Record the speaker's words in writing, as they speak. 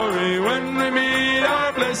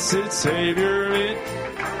blessed Savior it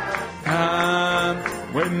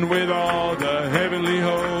when with all the heavenly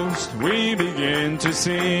host we begin to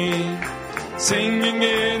sing, singing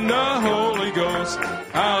in the Holy Ghost,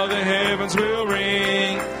 how the heavens will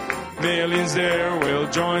ring. Millions there will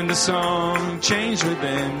join the song, change with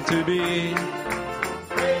them to be.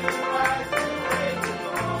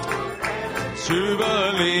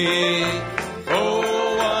 Jubilee,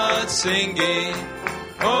 oh what singing,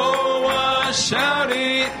 oh what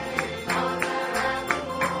shouting,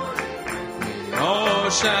 all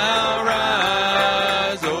shall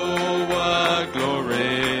rise, oh what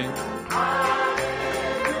glory.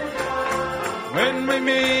 When we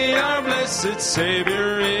meet our blessed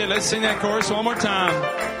Savior, let's sing that chorus one more time.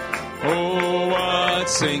 Oh what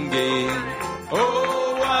singing,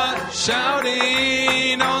 oh what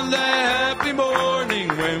shouting on that happy morning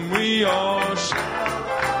when we all shout.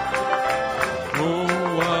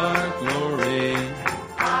 Oh what glory.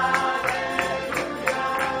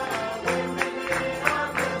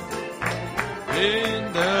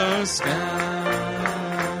 In the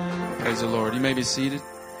sky. Praise the Lord. You may be seated.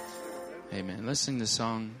 Amen. Let's sing this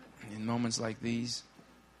song in moments like these.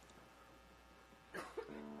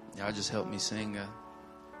 Y'all just help me sing. Getting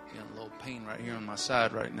a little pain right here on my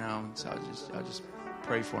side right now, so I'll just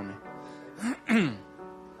pray for me.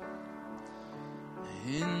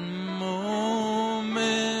 In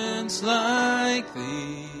moments like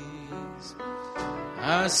these,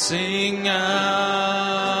 I sing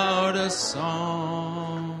out a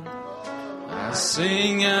song. I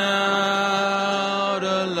sing out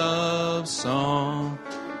a love song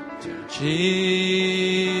to Jesus.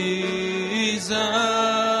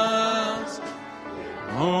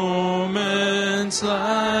 Moments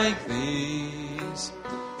like these,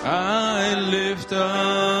 I lift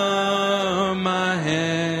up my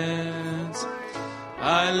hands.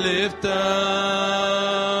 I lift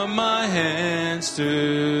up my hands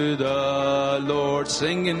to the Lord,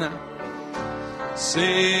 singing now,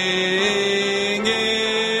 singing,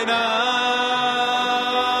 I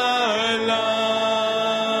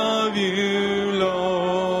love you,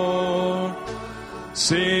 Lord,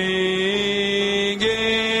 singing,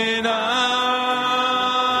 I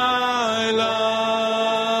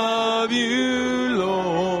love you,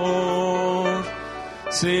 Lord,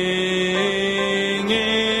 singing,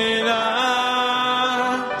 I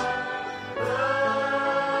love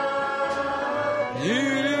you,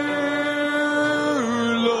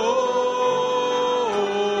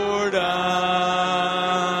 Lord,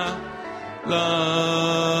 I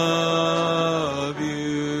love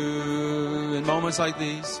you. In moments like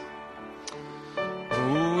these,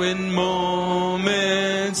 oh, in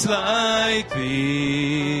moments like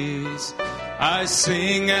these, I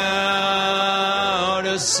sing out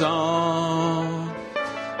a song.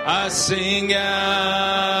 I sing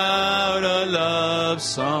out a love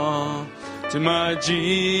song to my Jesus.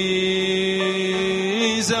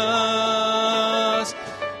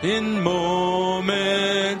 In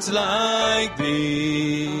moments like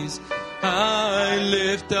these, I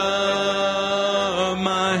lift up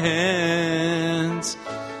my hands.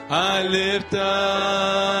 I lift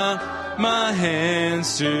up my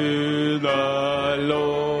hands to the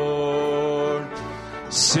Lord,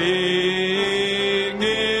 singing,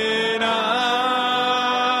 I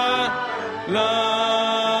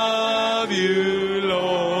love you,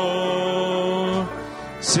 Lord,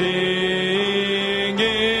 singing,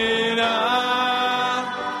 I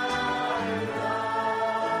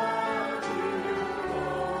love you,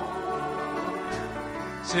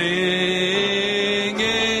 singing.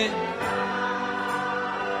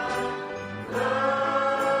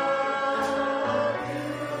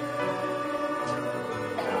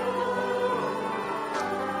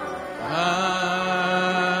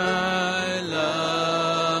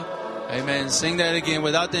 Sing that again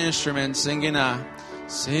without the instrument. Singing I.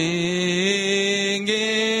 Singing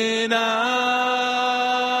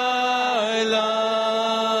I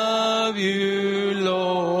love you,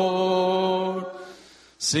 Lord.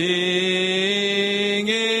 Singing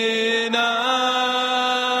I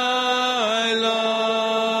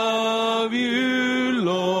love you,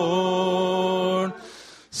 Lord.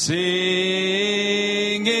 Singing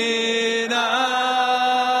I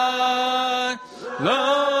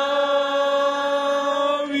love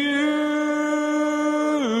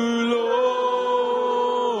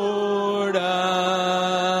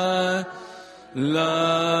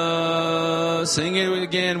Sing it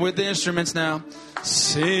again with the instruments now.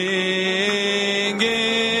 Singing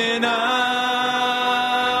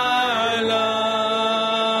I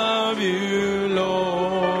love you,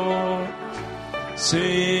 Lord.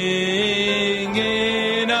 Singing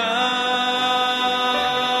I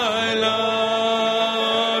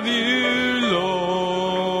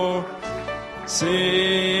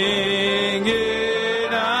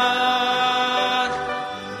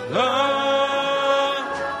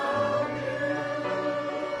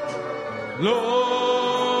Lord,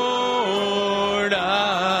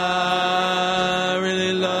 I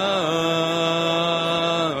really love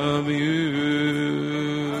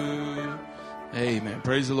you. Amen.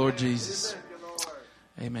 Praise the Lord Jesus.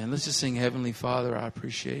 Amen. Let's just sing Heavenly Father, I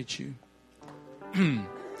appreciate you.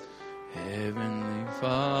 Heavenly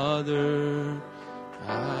Father,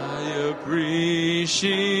 I appreciate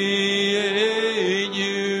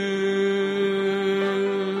you.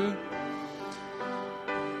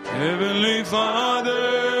 Heavenly Father,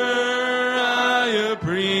 I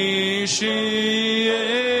appreciate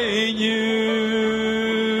you.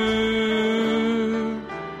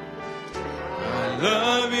 I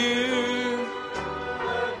love you,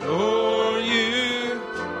 adore you,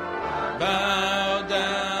 bow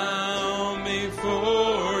down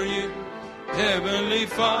before you. Heavenly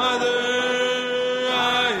Father,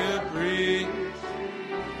 I appreciate you.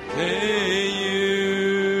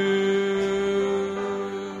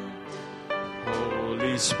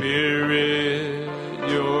 Holy Spirit,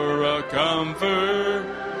 you're a comfort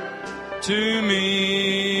to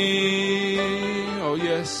me. Oh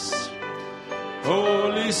yes.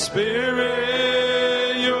 Holy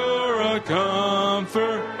Spirit, you're a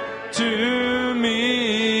comfort to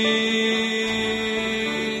me.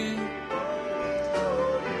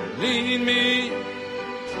 Lead me.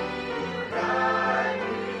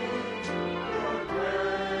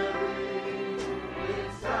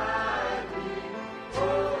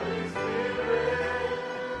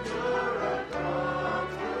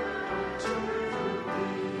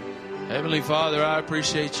 Heavenly Father, I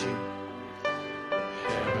appreciate you.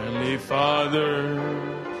 Heavenly Father,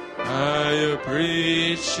 I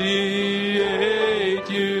appreciate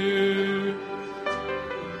you.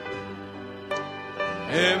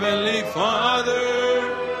 Heavenly Father,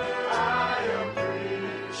 I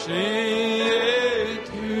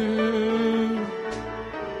appreciate you.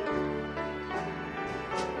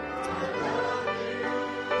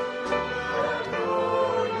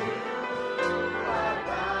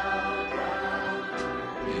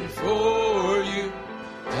 Before you,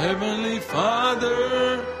 Heavenly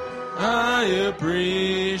Father, I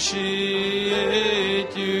appreciate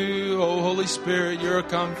you. Oh, Holy Spirit, you're a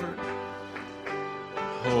comfort.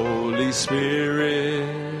 Holy Spirit,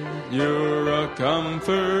 you're a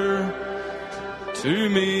comfort to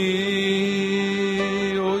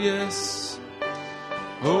me. Oh, yes.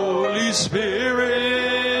 Holy Spirit,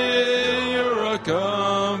 you're a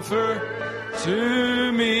comfort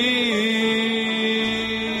to me.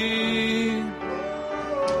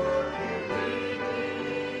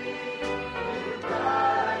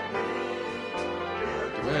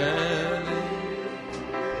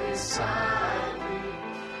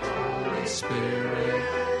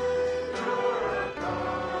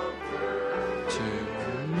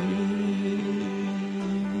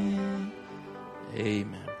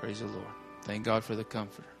 Amen. Praise the Lord. Thank God for the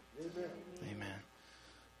comforter. Amen.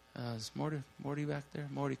 Is Morty back there?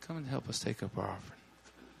 Morty, come and help us take up our offering.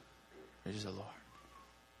 Praise the Lord.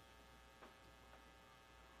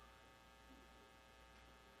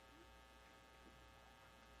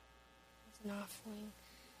 It's an offering.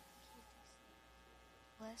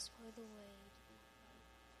 Blessed for the way.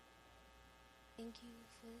 Thank you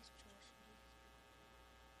for this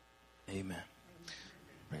church. Amen.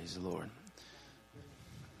 Praise the Lord.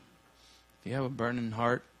 If you have a burning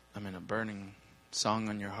heart, a burning song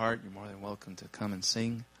on your heart, you're more than welcome to come and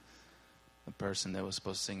sing. The person that was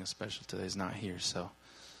supposed to sing a special today is not here, so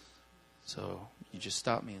you just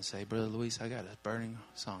stop me and say, Brother Luis, I got a burning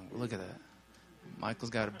song. Look at that. Michael's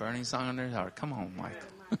got a burning song on his heart. Come on, Michael.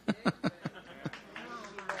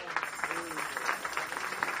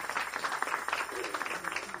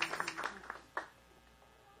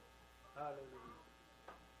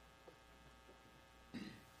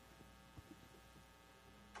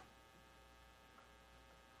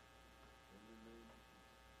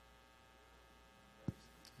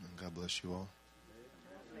 God bless you all.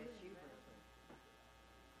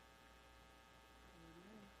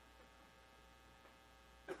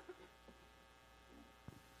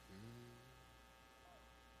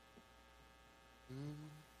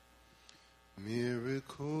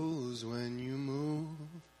 Miracles when you move,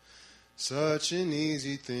 such an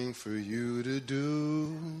easy thing for you to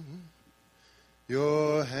do.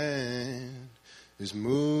 Your hand is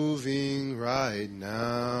moving right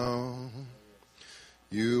now.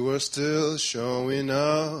 You are still showing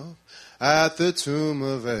up at the tomb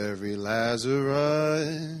of every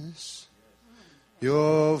Lazarus.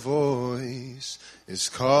 Your voice is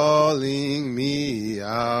calling me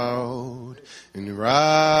out. And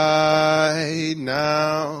right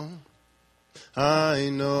now, I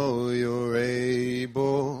know you're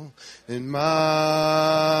able. and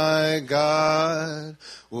my God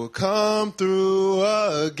will come through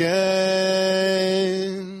again.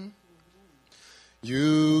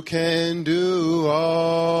 You can do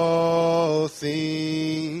all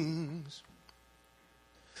things.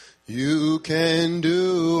 You can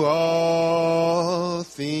do all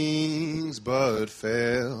things but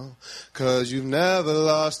fail, 'cause you've never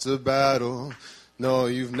lost a battle. No,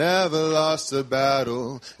 you've never lost a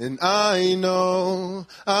battle. And I know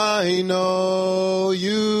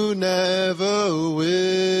you never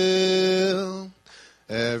will.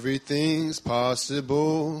 Everything's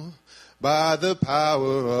possible by the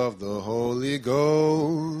power of the Holy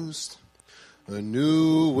Ghost. A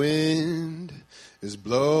new wind is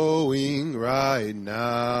blowing right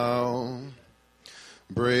now,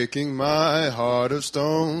 breaking my heart of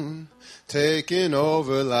stone, taking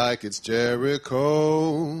over like it's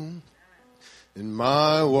Jericho. And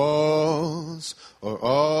my walls are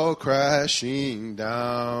all crashing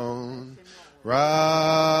down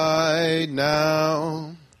right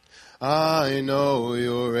now. I know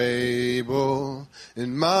you're able,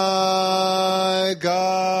 and my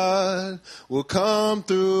God will come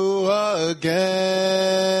through again,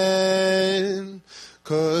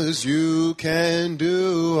 'cause you can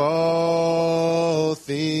do all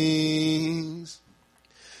things.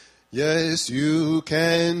 Yes, you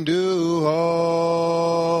can do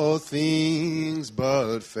all things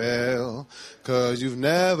but fail, 'cause you've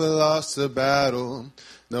never lost a battle.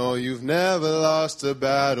 No, you've never lost a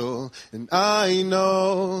battle. And I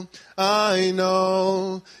know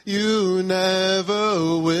you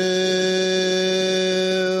never will.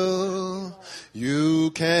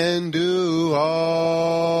 You can do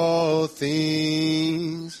all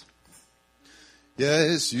things.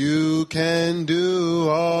 Yes, you can do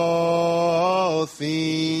all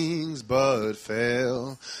things but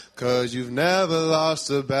fail, 'cause you've never lost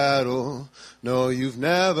a battle. No, you've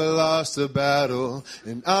never lost a battle.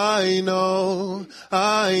 And I know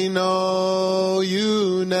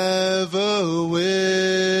you never will.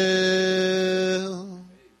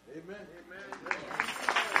 Amen.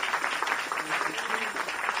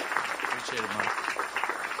 Appreciate it, Mike.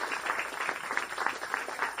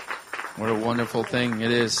 What a wonderful thing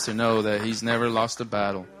it is to know that he's never lost a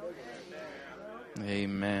battle.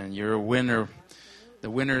 Amen. You're a winner.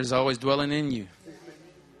 The winner is always dwelling in you.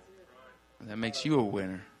 That makes you a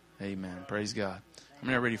winner. Amen. Praise God. I'm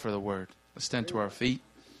now ready for the word. Let's stand to our feet.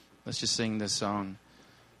 Let's just sing this song,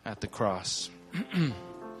 At the Cross.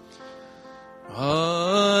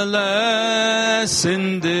 Alas,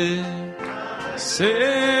 indeed,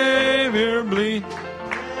 Savior bleed,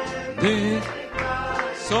 did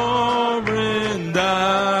sovereign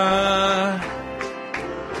die.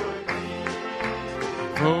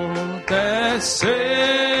 Oh, that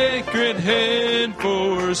sacred head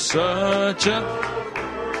for such a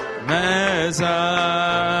man as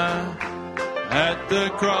I. At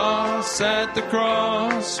the cross,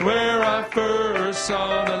 where I first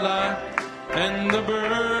saw the light, and the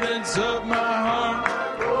burdens of my heart.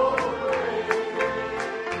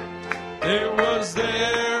 It was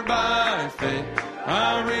there by faith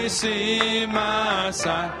I received my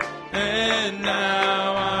sight, and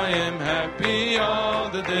now I am happy all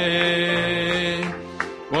the day.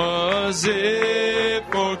 Was it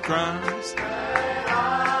for Christ that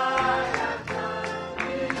I have done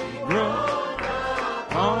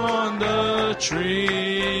on the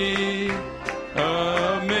tree?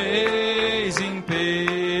 Amazing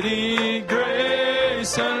pity,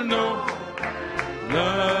 grace unknown,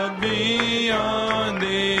 love beyond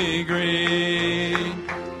degree.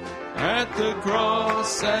 At the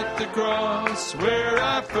cross, where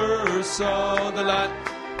I first saw the light,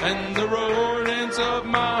 and the roarings of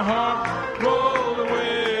my heart rolled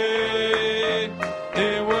away.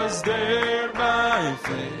 It was there by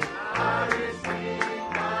faith I received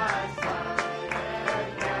my sight,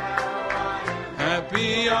 and now I am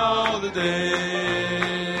happy all the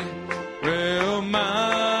day. Well,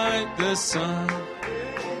 might the sun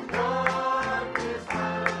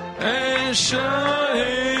and shine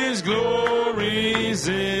his glories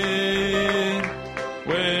in,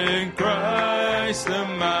 when Christ the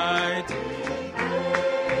mighty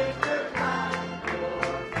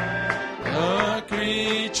a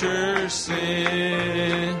creature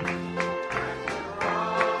sin.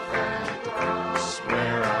 At the cross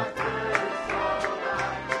where I first saw the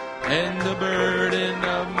light, and the burden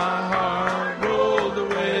of my heart rolled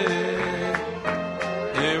away.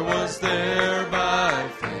 It was there by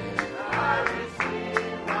faith I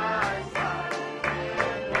received my sight,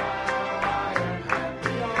 and now I am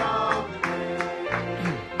happy all the day.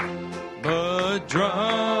 But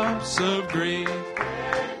drops of grief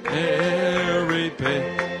and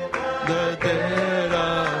repay the debt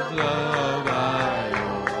of love I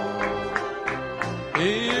owe.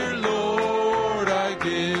 Here, Lord, I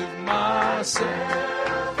give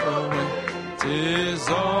myself away. 'Tis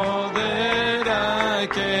all that I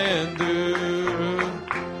can do.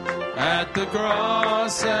 At the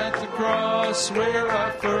cross where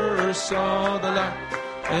I first saw the light,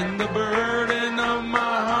 and the burden of my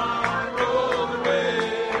heart rolled away.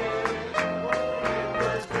 It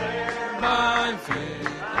was there by faith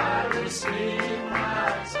I received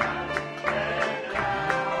my sight, and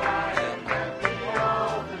now I am happy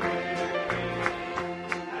all the way.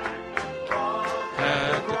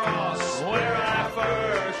 At the cross where I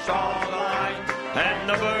first saw the light, and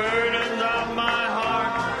the burdens of my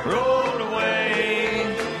heart rolled away.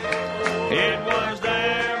 It was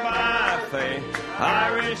there by faith I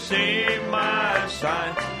received my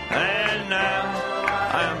sight, and now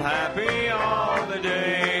I am happy all the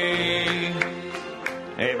day.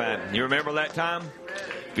 Amen. You remember that time?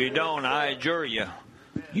 If you don't, I adjure you,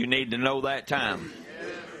 you need to know that time.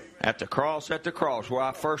 At the cross where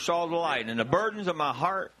I first saw the light, and the burdens of my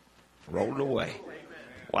heart rolled away.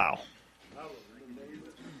 Wow.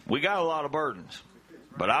 We got a lot of burdens,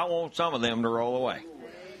 but I want some of them to roll away.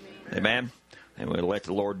 Amen. And we'll let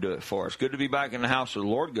the Lord do it for us. Good to be back in the house of the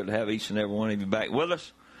Lord. Good to have each and every one of you back with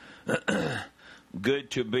us.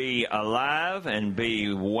 Good to be alive and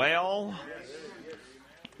be well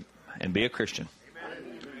and be a Christian.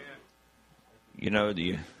 You know,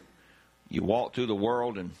 you walk through the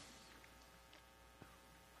world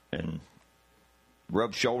and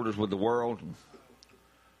rub shoulders with the world, and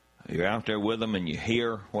you're out there with them and you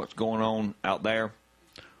hear what's going on out there.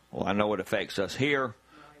 Well, I know it affects us here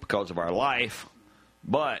because of our life,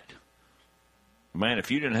 but man,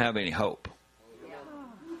 if you didn't have any hope,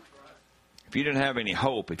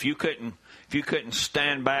 if you couldn't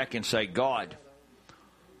stand back and say, God,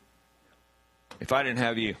 if I didn't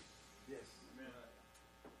have you,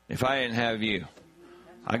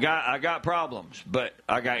 I got problems, but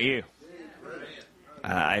I got you.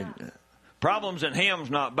 Problems and him's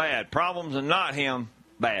not bad. Problems and not him,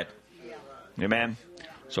 bad. Amen.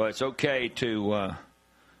 So it's okay to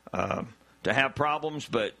have problems,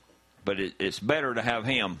 but it's better to have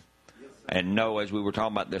him and know, as we were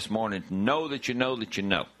talking about this morning, know that you know that you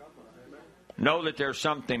know. Know that there's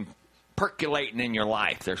something percolating in your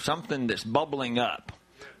life. There's something that's bubbling up.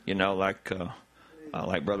 You know, like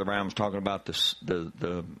Brother Brown was talking about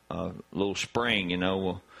the little spring. You know,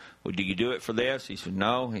 well, do you do it for this? He said,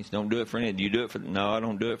 no. He said, don't do it for anything. Do you do it for? No, I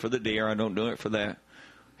don't do it for the deer. I don't do it for that.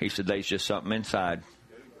 He said, there's just something inside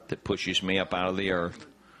that pushes me up out of the earth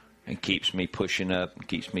and keeps me pushing up and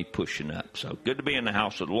keeps me pushing up. So good to be in the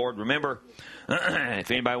house of the Lord. Remember,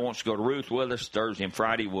 if anybody wants to go to Ruth with us, Thursday and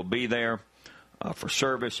Friday we'll be there for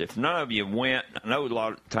service. If none of you went, I know a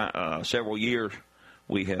lot of time, several years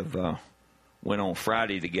we have went on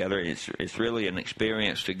Friday together. It's really an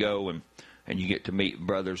experience to go and you get to meet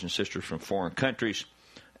brothers and sisters from foreign countries,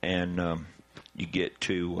 and you get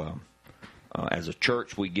to, as a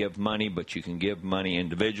church, we give money, but you can give money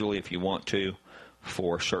individually if you want to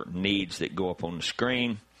for certain needs that go up on the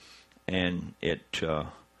screen, and it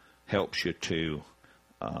helps you to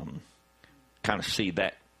kind of see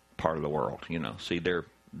that part of the world, you know, see their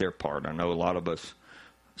part. I know a lot of us,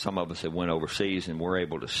 some of us have went overseas and we're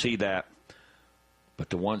able to see that,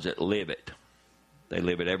 but the ones that live it, they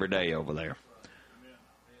live it every day over there.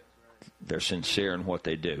 They're sincere in what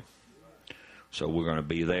they do. So we're going to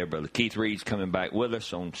be there. Brother Keith Reed's coming back with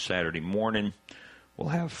us on Saturday morning. We'll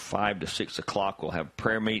have 5 to 6 o'clock. We'll have a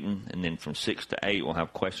prayer meeting. And then from 6 to 8, we'll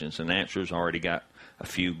have questions and answers. Already got a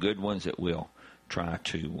few good ones that we'll try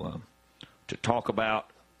to talk about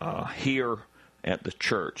here at the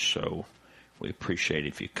church. So we appreciate it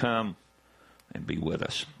if you come and be with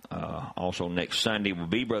us. Also next Sunday will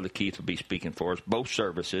be Brother Keith will be speaking for us, both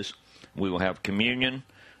services. We will have communion,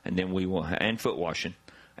 and then we will and foot washing,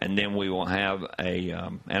 and then we will have a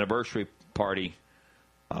anniversary party.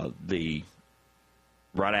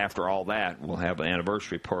 Right after all that, we'll have an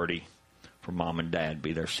anniversary party for Mom and Dad.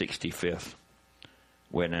 Be their 65th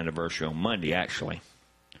wedding anniversary on Monday, actually.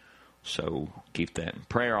 So keep that in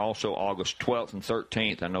prayer. Also, August 12th and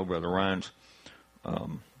 13th. I know Brother Ryan's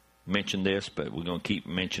mentioned this, but we're going to keep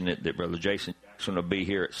mentioning it, that Brother Jason Jackson will be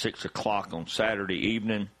here at 6 o'clock on Saturday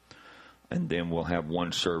evening, and then we'll have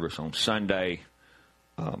one service on Sunday.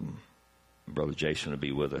 Brother Jason will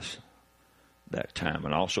be with us that time.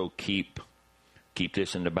 And also keep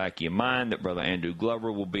this in the back of your mind that Brother Andrew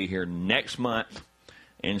Glover will be here next month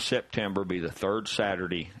in September, be the third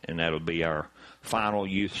Saturday, and that'll be our final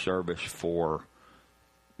youth service for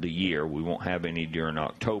the year. We won't have any during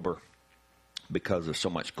October because of so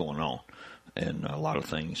much going on and a lot of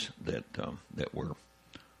things that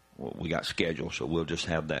we got scheduled. So we'll just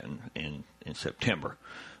have that in September.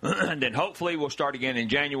 And then hopefully we'll start again in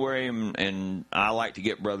January. And I like to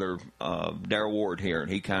get Brother Darrell Ward here,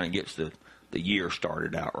 and he kind of gets the year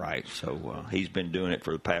started out right. So he's been doing it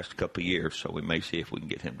for the past couple of years, so we may see if we can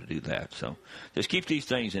get him to do that. So just keep these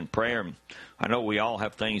things in prayer. I know we all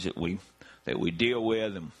have things that we deal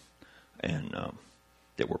with and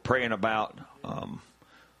that we're praying about.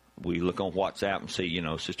 We look on WhatsApp and see,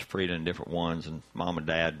 Sister Frida and different ones, and Mom and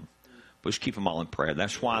Dad. We just keep them all in prayer.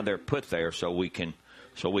 That's why they're put there, so we can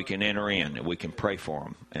enter in and we can pray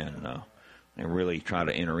for them and really try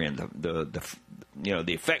to enter in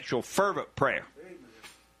the effectual fervent prayer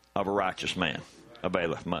of a righteous man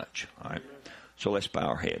availeth much. All right, so let's bow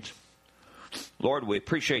our heads. Lord, we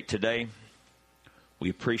appreciate today.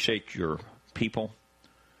 We appreciate your people.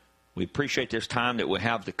 We appreciate this time that we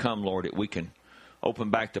have to come, Lord, that we can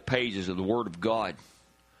open back the pages of the Word of God,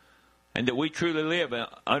 and that we truly live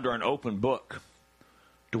under an open book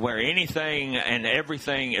to where anything and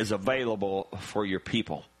everything is available for your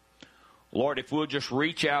people. Lord, if we'll just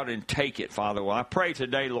reach out and take it, Father, well, I pray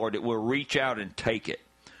today, Lord, that we'll reach out and take it.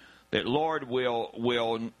 That, Lord,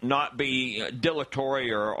 will not be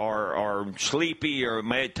dilatory or sleepy, or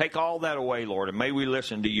may take all that away, Lord, and may we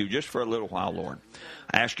listen to you just for a little while, Lord.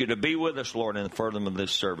 I ask you to be with us, Lord, in the furtherance of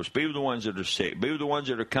this service. Be with the ones that are sick. Be with the ones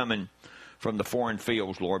that are coming from the foreign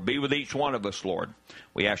fields, Lord. Be with each one of us, Lord.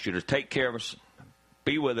 We ask you to take care of us.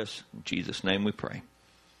 Be with us. In Jesus' name we pray.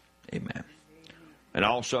 Amen. And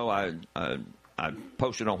also, I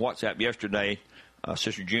posted on WhatsApp yesterday,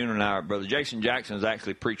 Sister June and I, Brother Jason Jackson is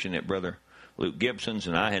actually preaching at Brother Luke Gibson's,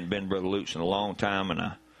 and I hadn't been to Brother Luke's in a long time,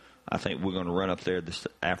 and I think we're going to run up there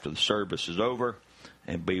after the service is over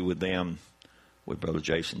and be with them, with Brother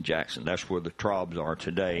Jason Jackson. That's where the Trobs are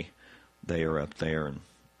today. They are up there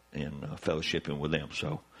and fellowshipping with them.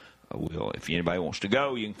 So if anybody wants to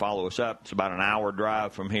go, you can follow us up. It's about an hour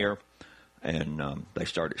drive from here, and they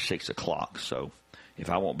start at 6 o'clock. So if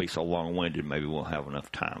I won't be so long-winded, maybe we'll have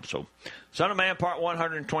enough time. So, Son of Man, Part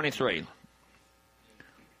 123.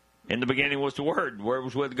 In the beginning was the Word. The Word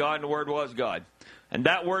was with God, and the Word was God. And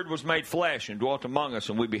that Word was made flesh and dwelt among us,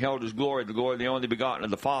 and we beheld His glory, the glory of the only begotten of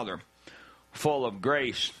the Father, full of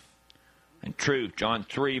grace and truth. John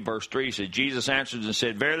 3, verse 3 says, Jesus answered and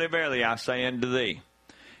said, Verily, verily, I say unto thee,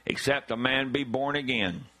 except a man be born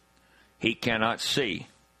again, he cannot see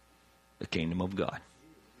the kingdom of God.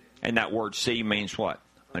 And that word see means what?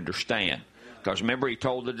 Understand. Because remember, he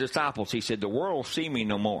told the disciples, he said, the world will see me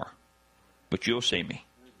no more, but you'll see me.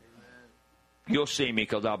 You'll see me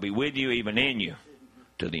because I'll be with you, even in you,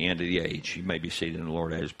 to the end of the age. You may be seated in the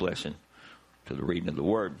Lord at His blessing to the reading of the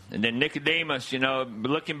Word. And then Nicodemus,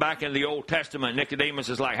 looking back in the Old Testament, Nicodemus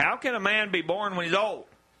is like, how can a man be born when he's old?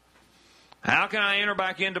 How can I enter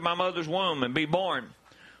back into my mother's womb and be born?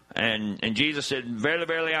 And Jesus said, Verily,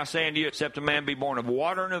 verily, I say unto you, except a man be born of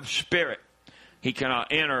water and of spirit, he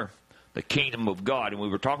cannot enter the kingdom of God. And we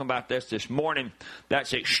were talking about this morning.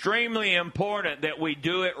 That's extremely important that we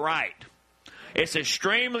do it right. It's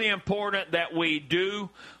extremely important that we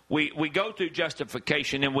go through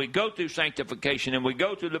justification, and we go through sanctification, and we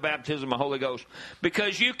go through the baptism of the Holy Ghost,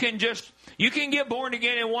 because you can get born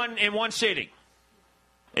again in one sitting.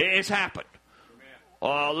 It's happened.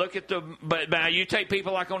 But now you take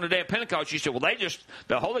people like on the day of Pentecost, you say, well,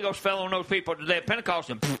 the Holy Ghost fell on those people at the day of Pentecost,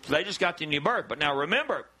 and they just got the new birth. But now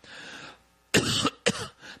remember,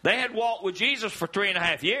 they had walked with Jesus for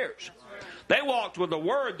 3.5 years. They walked with the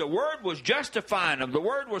Word. The Word was justifying them. The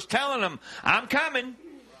Word was telling them, I'm coming.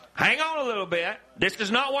 Hang on a little bit. This is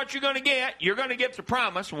not what you're going to get. You're going to get the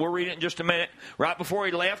promise. We'll read it in just a minute. Right before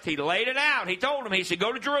he left, he laid it out. He told them, he said,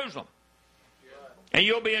 go to Jerusalem, and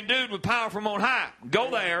you'll be endued with power from on high.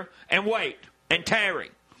 Go there and wait and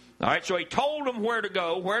tarry. All right, so he told them where to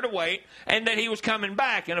go, where to wait, and that he was coming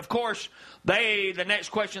back. And, of course, the next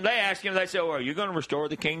question they asked him, they said, well, are you going to restore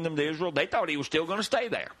the kingdom to Israel? They thought he was still going to stay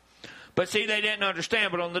there. But, see, they didn't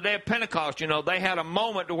understand. But on the day of Pentecost, they had a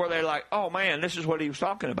moment to where they're like, oh, man, this is what he was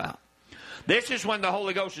talking about. This is when the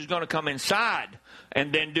Holy Ghost is going to come inside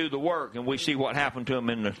and then do the work. And we see what happened to him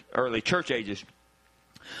in the early church ages.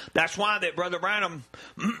 That's why that Brother Branham,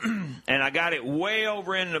 and I got it way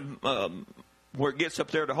over in the where it gets up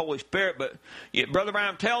there, the Holy Spirit, but Brother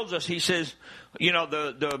Branham tells us, he says,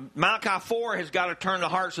 the Malachi 4 has got to turn the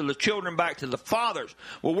hearts of the children back to the fathers.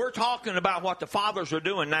 Well, we're talking about what the fathers are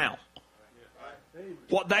doing now.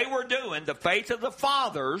 What they were doing, the faith of the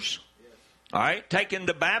fathers All right, taking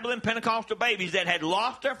the babbling Pentecostal babies that had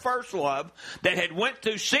lost their first love, that had went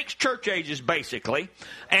through 6 church ages basically,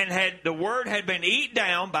 and the word had been eaten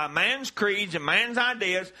down by man's creeds and man's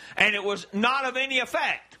ideas, and it was not of any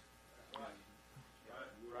effect,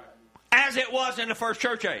 as it was in the first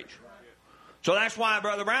church age. So that's why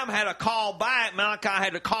Brother Branham had to call back. Malachi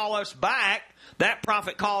had to call us back. That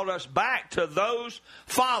prophet called us back to those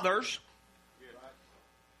fathers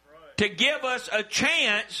to give us a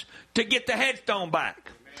chance to get the headstone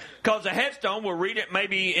back. Because the headstone, we'll read it,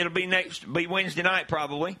 maybe it'll be be Wednesday night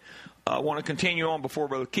probably. I want to continue on before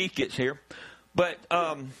Brother Keith gets here. But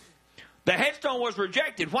the headstone was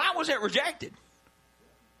rejected. Why was it rejected?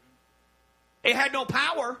 It had no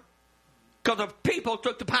power because the people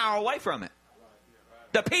took the power away from it.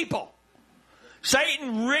 The people.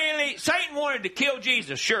 Satan wanted to kill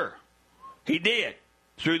Jesus, sure. He did,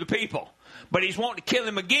 through the people. But he's wanting to kill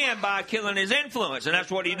him again by killing his influence, and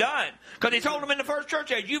that's what he done. Because he told him in the first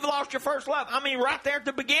church age, you've lost your first love. I mean, right there at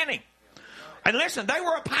the beginning. And listen, they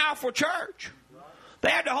were a powerful church. They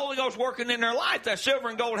had the Holy Ghost working in their life. That silver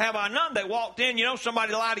and gold have I none. They walked in,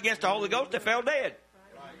 somebody lied against the Holy Ghost, they fell dead.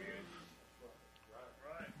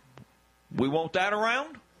 We want that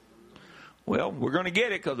around? Well, we're going to get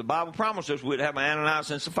it because the Bible promises we'd have an Ananias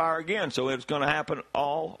and Sapphira again, so it's going to happen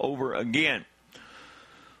all over again.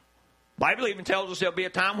 Bible even tells us there'll be a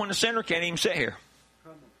time when the sinner can't even sit here.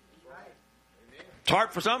 It's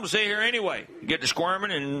hard for some to sit here anyway. Get to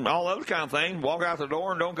squirming and all those kind of things. Walk out the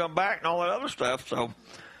door and don't come back and all that other stuff.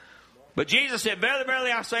 But Jesus said, verily,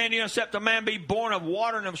 verily, I say unto you, except a man be born of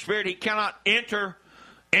water and of spirit, he cannot enter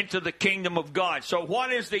into the kingdom of God. So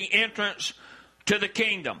what is the entrance to the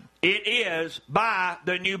kingdom? It is by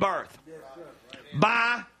the new birth.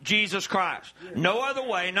 By Jesus Christ. No other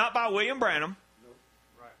way, not by William Branham.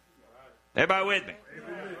 Everybody with me?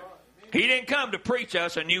 He didn't come to preach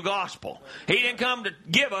us a new gospel. He didn't come to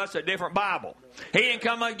give us a different Bible. He didn't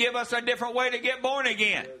come to give us a different way to get born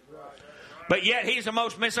again. But yet he's the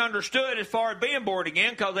most misunderstood as far as being born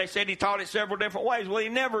again because they said he taught it several different ways. Well, he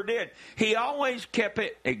never did. He always kept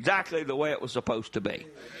it exactly the way it was supposed to be.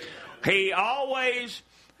 He always,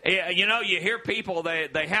 you hear people,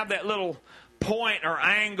 they have that little point or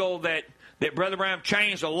angle that Brother Branham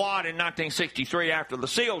changed a lot in 1963 after the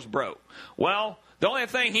seals broke. Well, the only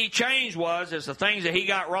thing he changed is the things that he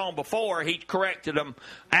got wrong before, he corrected them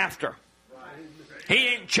after. He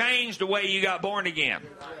didn't change the way you got born again.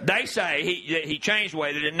 They say he changed the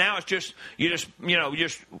way that now it's just, you just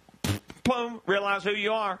boom, realize who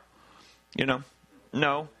you are.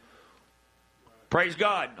 No. Praise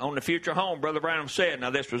God. On the future home, Brother Branham said, now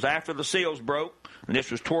this was after the seals broke, and this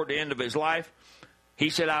was toward the end of his life. He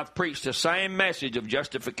said, I've preached the same message of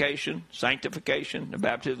justification, sanctification, the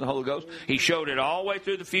baptism of the Holy Ghost. He showed it all the way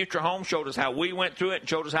through the future home, showed us how we went through it, and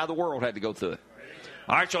showed us how the world had to go through it.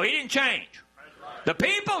 All right, so he didn't change. The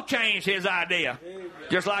people changed his idea,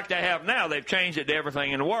 just like they have now. They've changed it to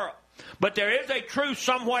everything in the world. But there is a truth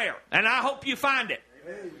somewhere, and I hope you find it.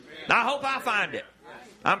 I hope I find it.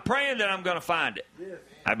 I'm praying that I'm going to find it.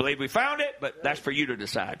 I believe we found it, but that's for you to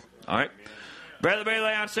decide. All right? Brother Bailey,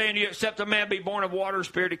 I'm saying to you, except a man be born of water and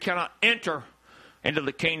spirit, he cannot enter into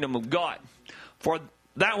the kingdom of God. For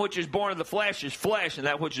that which is born of the flesh is flesh, and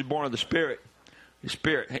that which is born of the spirit is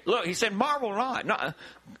spirit. Look, he said, marvel not. No,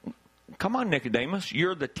 come on, Nicodemus.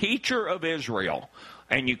 You're the teacher of Israel,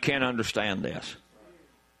 and you can't understand this.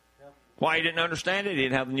 Why he didn't understand it? He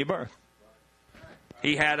didn't have the new birth.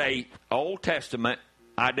 He had a Old Testament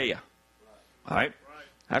idea. All right?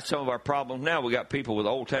 That's some of our problems now. We got people with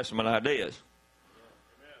Old Testament ideas.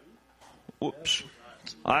 Whoops.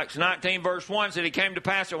 Acts 19 verse 1 said, it came to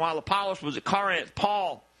pass that while Apollos was at Corinth,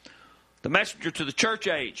 Paul, the messenger to the church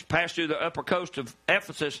age, passed through the upper coast of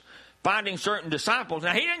Ephesus, finding certain disciples.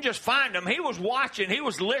 Now, he didn't just find them. He was watching. He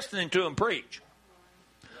was listening to them preach.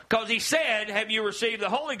 Because he said, have you received the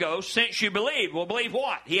Holy Ghost since you believed? Well, believe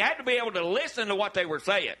what? He had to be able to listen to what they were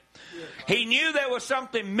saying. He knew there was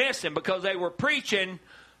something missing because they were preaching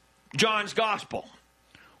John's gospel.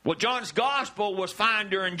 Well, John's gospel was fine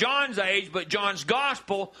during John's age, but John's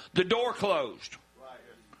gospel, the door closed.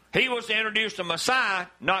 He was to introduce the Messiah,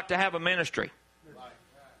 not to have a ministry.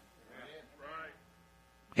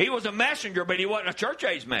 He was a messenger, but he wasn't a church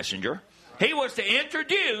age messenger. He was to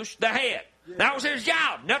introduce the head. That was his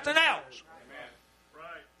job, nothing else.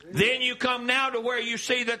 Then you come now to where you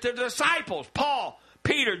see that the disciples, Paul,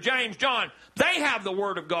 Peter, James, John, they have the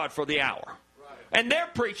word of God for the hour. And they're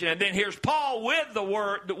preaching. And then here's Paul with the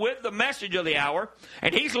word, with the message of the hour.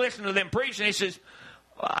 And he's listening to them preach. And he says,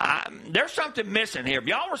 there's something missing here. Have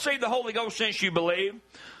y'all received the Holy Ghost since you believe?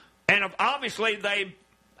 And obviously they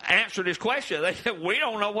answered his question. They said, we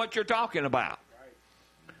don't know what you're talking about.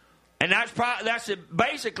 And that's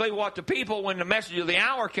basically what the people, when the message of the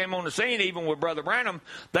hour came on the scene, even with Brother Branham,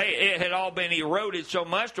 it had all been eroded so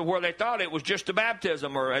much to where they thought it was just a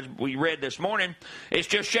baptism, or as we read this morning, it's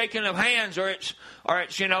just shaking of hands, or it's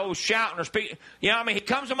shouting or speaking. He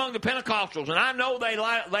comes among the Pentecostals, and I know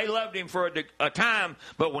they loved him for a time,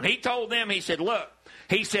 but when he told them, he said, look,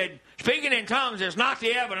 speaking in tongues is not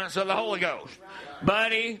the evidence of the Holy Ghost.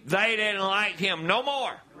 Buddy, they didn't like him no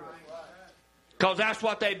more. Because that's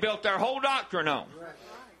what they built their whole doctrine on.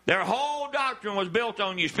 Their whole doctrine was built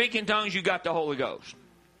on you speak in tongues, you got the Holy Ghost.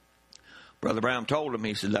 Brother Brown told him,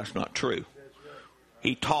 he said, that's not true.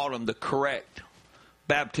 He taught them the correct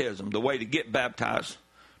baptism, the way to get baptized,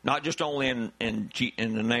 not just only in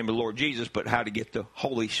the name of the Lord Jesus, but how to get the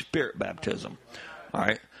Holy Spirit baptism. All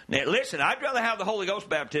right? Now, listen, I'd rather have the Holy Ghost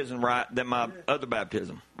baptism right than my other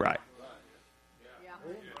baptism right.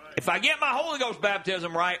 If I get my Holy Ghost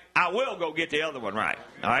baptism right, I will go get the other one right.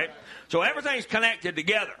 All right? So everything's connected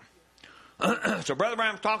together. So Brother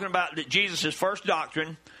Branham's talking about that Jesus' first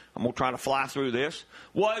doctrine, I'm going to try to fly through this,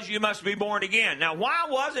 was you must be born again. Now, why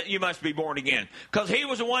was it you must be born again? Because he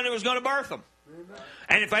was the one that was going to birth them.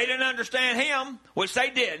 And if they didn't understand him, which they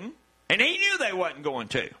didn't, and he knew they wasn't going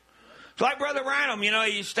to. It's like Brother Branham,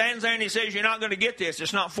 he stands there and he says, you're not going to get this.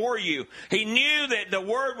 It's not for you. He knew that the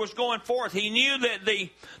word was going forth. He knew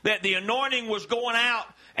that the anointing was going out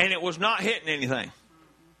and it was not hitting anything.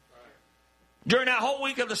 During that whole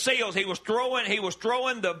week of the seals, he was throwing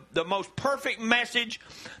the most perfect message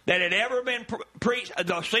that had ever been preached.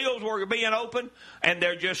 The seals were being opened and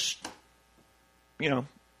they're just,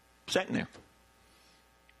 sitting there.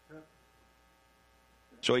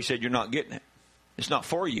 So he said, you're not getting it. It's not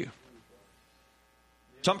for you.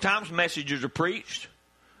 Sometimes messages are preached,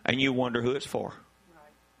 and you wonder who it's for.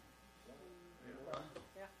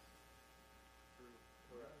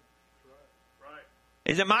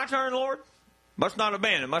 Is it my turn, Lord? Must not have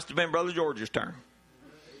been. It must have been Brother George's turn.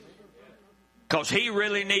 Because he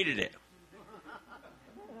really needed it.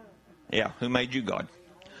 Yeah, who made you God?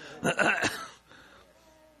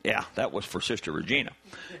 Yeah, that was for Sister Regina.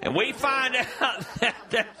 And we find out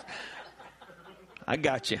that I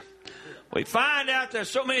got you. We find out there's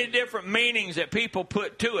so many different meanings that people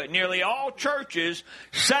put to it. Nearly all churches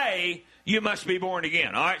say you must be born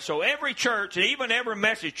again. All right, so every church, and even every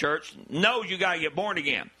message church, knows you got to get born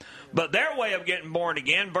again. But their way of getting born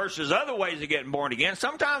again versus other ways of getting born again,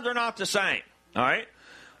 sometimes they're not the same. All right?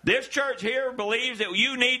 This church here believes that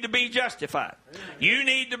you need to be justified. You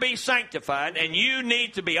need to be sanctified, and you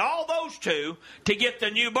need to be all those two to get the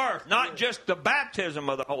new birth. Not just the baptism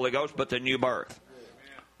of the Holy Ghost, but the new birth.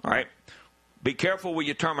 All right? Be careful with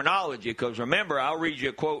your terminology, because remember, I'll read you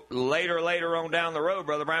a quote later on down the road.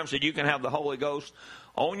 Brother Brown said you can have the Holy Ghost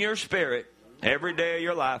on your spirit every day of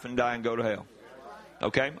your life and die and go to hell.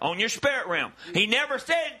 Okay? On your spirit realm. He never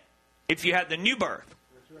said if you had the new birth.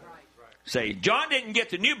 Say, John didn't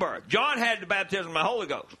get the new birth. John had the baptism of the Holy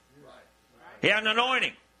Ghost. He had an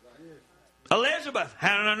anointing. Elizabeth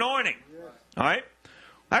had an anointing. All right?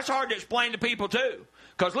 That's hard to explain to people too.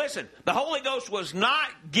 Because listen, the Holy Ghost was not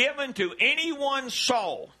given to anyone's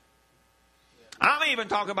soul. I'm even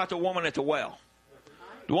talking about the woman at the well.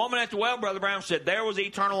 The woman at the well, Brother Brown said, there was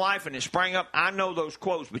eternal life and it sprang up. I know those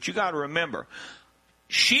quotes, but you got to remember,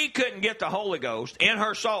 she couldn't get the Holy Ghost in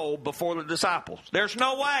her soul before the disciples. There's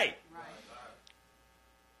no way.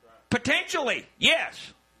 Potentially,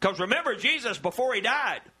 yes. Because remember, Jesus, before he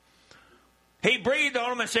died, he breathed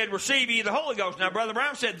on them and said, receive ye the Holy Ghost. Now, Brother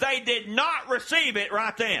Brown said they did not receive it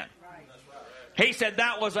right then. He said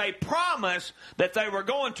that was a promise that they were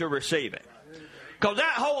going to receive it. Because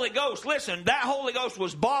that Holy Ghost, listen, that Holy Ghost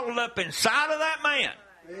was bottled up inside of that man.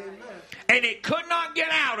 And it could not get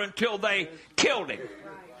out until they killed him.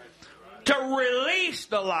 To release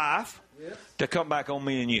the life to come back on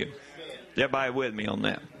me and you. Everybody with me on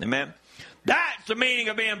that? Amen? That's the meaning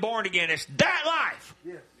of being born again. It's that life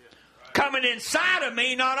coming inside of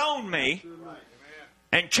me, not on me,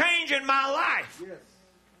 and changing my life.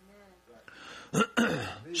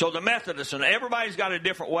 So the Methodists, and everybody's got a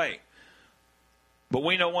different way. But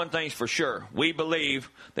we know one thing's for sure. We believe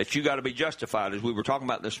that you got to be justified. As we were talking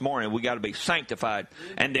about this morning, we got to be sanctified.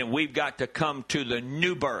 And then we've got to come to the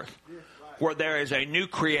new birth, where there is a new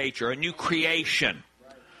creature, a new creation.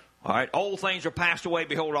 All right? Old things are passed away.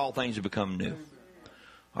 Behold, all things have become new.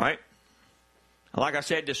 All right? Like I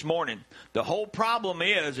said this morning, the whole problem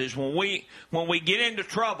is when we get into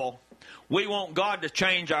trouble, we want God to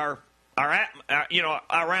change our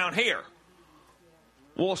around here.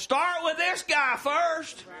 We'll start with this guy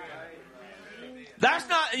first. That's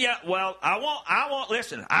not, yeah, well, I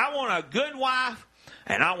want a good wife,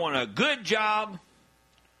 and I want a good job.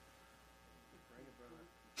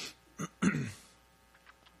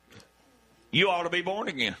 You ought to be born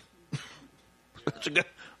again. That's a good,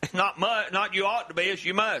 not you ought to be, it's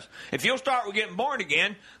you must. If you'll start with getting born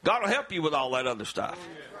again, God will help you with all that other stuff.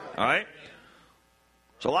 All right?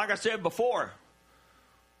 So like I said before,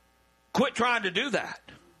 quit trying to do that.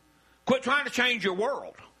 Quit trying to change your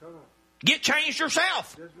world. Get changed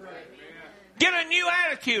yourself. Get a new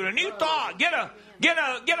attitude, a new thought. Get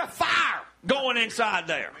a fire going inside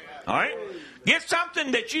there. All right? Get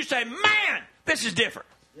something that you say, man, this is different.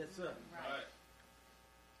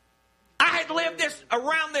 I had lived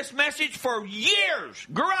around this message for years.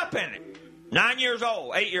 Grew up in it. 9 years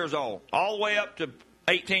old, 8 years old, all the way up to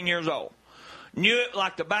 18 years old. Knew it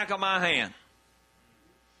like the back of my hand.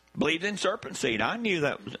 Believed in serpent seed. I knew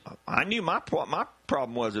that. I knew my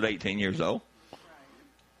problem was at 18 years old. Is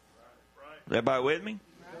everybody with me?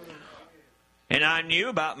 And I knew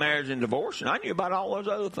about marriage and divorce, and I knew about all those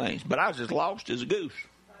other things. But I was as lost as a goose.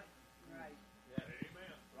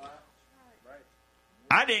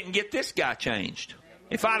 I didn't get this guy changed.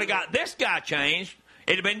 If I'd have got this guy changed,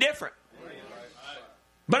 it'd have been different.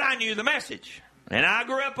 But I knew the message. And I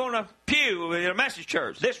grew up on a pew in a message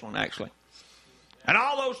church. This one, actually. And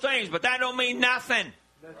all those things, but that don't mean nothing.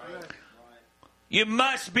 You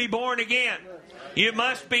must be born again. You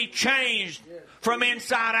must be changed from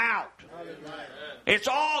inside out. It's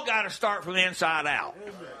all got to start from the inside out.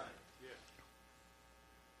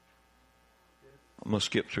 I'm going to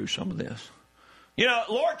skip through some of this. You know,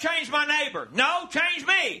 Lord, change my neighbor. No, change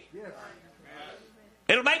me.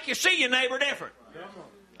 It'll make you see your neighbor different.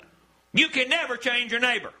 You can never change your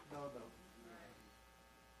neighbor.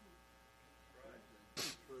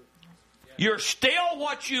 You're still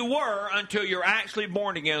what you were until you're actually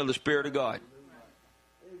born again of the Spirit of God.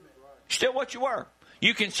 Still what you were.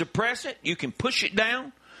 You can suppress it. You can push it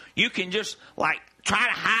down. You can just try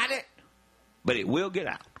to hide it. But it will get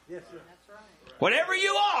out. Yes, sir. Whatever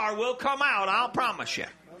you are will come out, I'll promise you.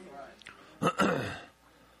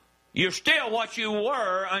 You're still what you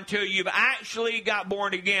were until you've actually got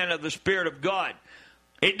born again of the Spirit of God.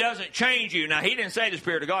 It doesn't change you. Now, he didn't say the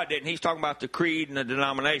Spirit of God didn't. He's talking about the creed and the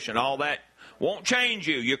denomination. All that won't change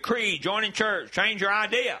you. Your creed, joining church, change your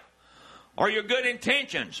idea. Or your good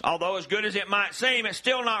intentions. Although as good as it might seem, it's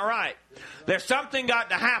still not right. There's something got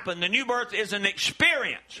to happen. The new birth is an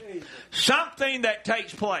experience. Something that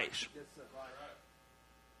takes place.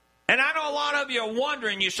 And I know a lot of you are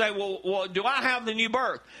wondering, you say, well, do I have the new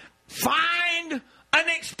birth? Find an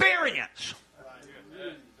experience.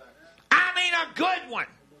 I mean a good one.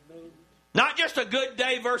 Not just a good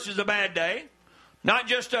day versus a bad day. Not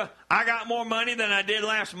just I got more money than I did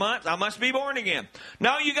last month, I must be born again.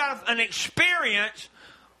 No, you got an experience.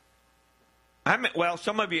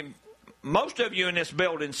 Some of you, most of you in this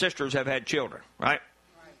building, sisters, have had children, right?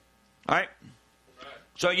 Right?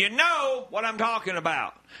 So you know what I'm talking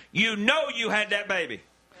about. You know you had that baby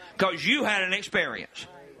because you had an experience.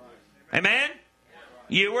 Amen?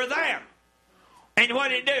 You were there. And what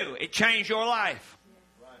did it do? It changed your life.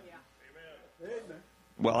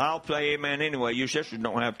 Well, I'll say amen anyway. You sisters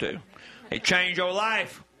don't have to. It changed your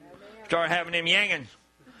life. Start having them yangins.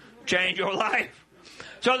 Change your life.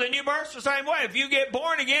 So the new birth's the same way. If you get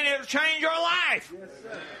born again, it'll change your life.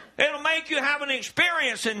 It'll make you have an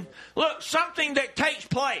experience and, look, something that takes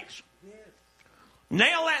place.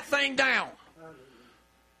 Nail that thing down.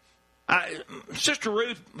 Sister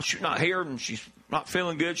Ruth, she's not here and she's not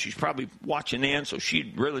feeling good. She's probably watching in, so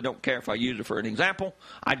she really don't care if I use her for an example.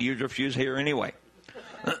 I'd use her if she was here anyway.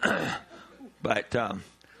 But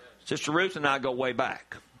Sister Ruth and I go way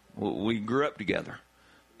back. We grew up together.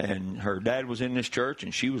 And her dad was in this church,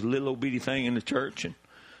 and she was a little old bitty thing in the church.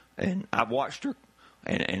 And I watched her.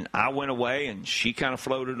 And I went away, and she kind of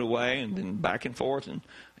floated away, and then back and forth.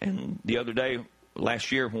 And the other day,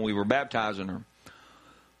 last year, when we were baptizing her,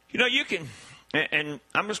 you know, you can, and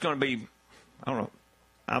I'm just going to be, I don't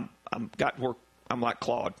know, I'm like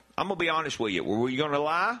Claude. I'm going to be honest with you. Were you going to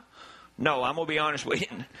lie? No, I'm going to be honest with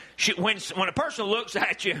you. When a person looks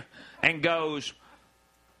at you and goes,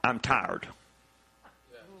 I'm tired.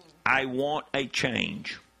 I want a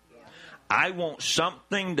change. I want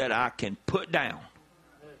something that I can put down.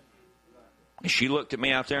 And she looked at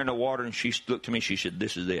me out there in the water, and she looked at me, she said,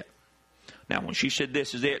 this is it. Now, when she said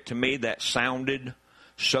this is it, to me that sounded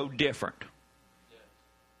so different.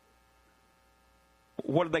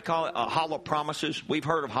 What do they call it? Hollow promises. We've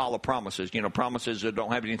heard of hollow promises. You know, promises that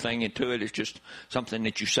don't have anything into it. It's just something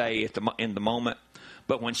that you say in the moment.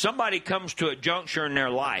 But when somebody comes to a juncture in their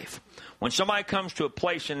life, when somebody comes to a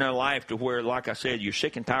place in their life to where, like I said, you're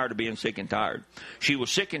sick and tired of being sick and tired. She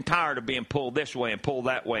was sick and tired of being pulled this way and pulled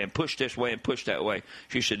that way and pushed this way and pushed that way.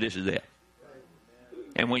 She said, this is it.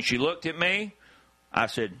 And when she looked at me, I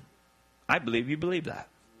said, I believe you believe that.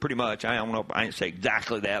 Pretty much. I don't know. I didn't say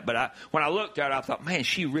exactly that. But when I looked at it, I thought, man,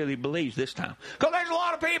 she really believes this time. Because there's a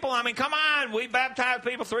lot of people. I mean, come on. We baptize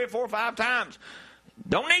people 3 or 4 or 5 times.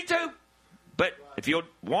 Don't need to. But if you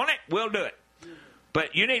want it, we'll do it.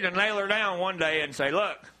 But you need to nail her down one day and say,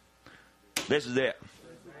 look, this is it.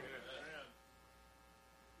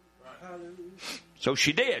 So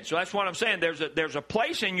she did. So that's what I'm saying. There's a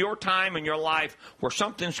place in your time in your life where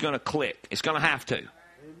something's going to click. It's going to have to.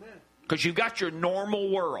 Because you've got your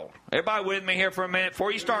normal world. Everybody with me here for a minute?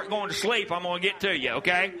 Before you start going to sleep, I'm going to get to you,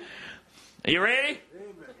 okay? Are you ready?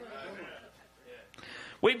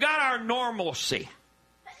 We've got our normalcy,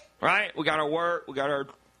 right? We got our work, we got our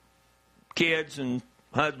kids and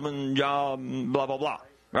husband and job and blah, blah, blah,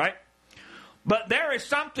 right? But there is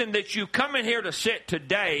something that you come in here to sit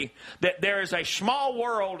today, that there is a small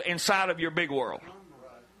world inside of your big world.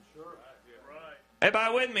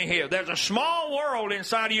 Everybody with me here? There's a small world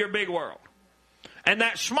inside of your big world. And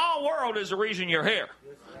that small world is the reason you're here,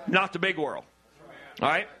 not the big world. All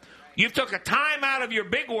right? You've took a time out of your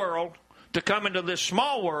big world to come into this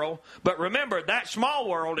small world, but remember, that small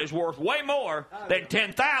world is worth way more than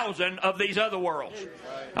 10,000 of these other worlds.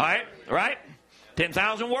 All right? Right?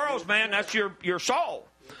 10,000 worlds, man, that's your soul.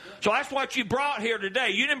 So that's what you brought here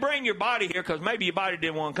today. You didn't bring your body here because maybe your body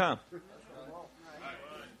didn't want to come.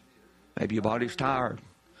 Maybe your body's tired.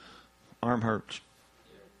 Arm hurts.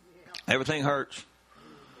 Everything hurts.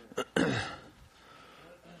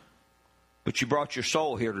 But you brought your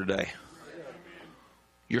soul here today.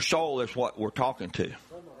 Your soul is what we're talking to.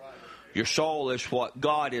 Your soul is what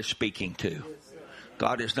God is speaking to.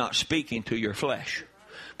 God is not speaking to your flesh.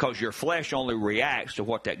 Because your flesh only reacts to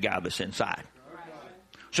what that guy that's inside.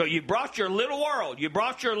 So you brought your little world. You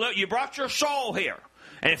brought your soul here.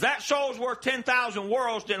 And if that soul's worth 10,000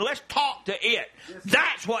 worlds, then let's talk to it.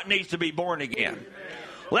 That's what needs to be born again.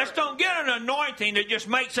 Let's don't get an anointing that just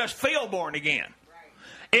makes us feel born again.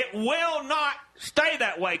 It will not stay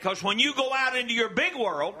that way, because when you go out into your big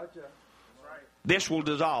world, this will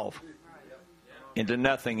dissolve into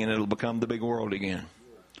nothing and it'll become the big world again.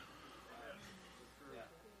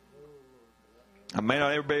 I may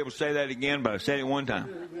not ever be able to say that again, but I said it one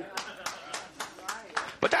time.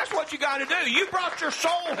 But that's what you got to do. You brought your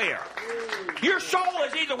soul here. Your soul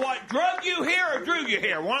is either what drug you here or drew you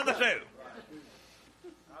here. One of the two.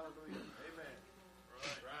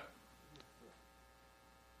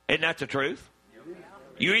 Isn't that the truth?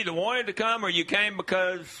 You either wanted to come or you came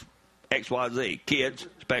because X, Y, Z. Kids,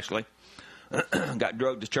 especially. Got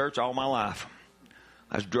drugged to church all my life.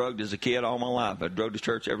 I was drugged as a kid all my life. I was drugged to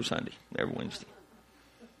church every Sunday, every Wednesday.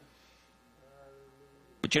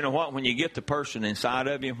 But you know what? When you get the person inside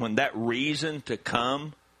of you, when that reason to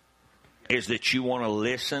come is that you want to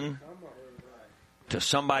listen to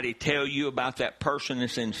somebody tell you about that person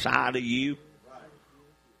that's inside of you,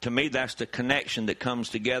 to me, that's the connection that comes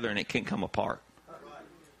together and it can't come apart.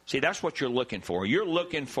 See, that's what you're looking for. You're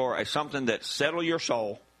looking for something that settle your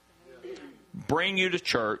soul, bring you to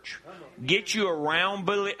church, get you around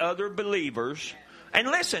other believers, and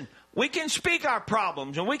listen, we can speak our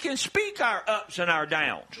problems and we can speak our ups and our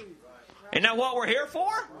downs. Isn't that what we're here for?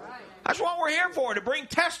 That's what we're here for, to bring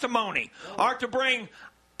testimony or to bring,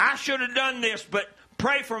 I should have done this, but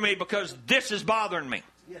pray for me because this is bothering me.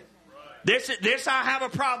 This I have a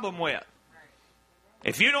problem with.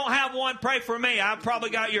 If you don't have one, pray for me. I've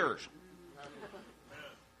probably got yours.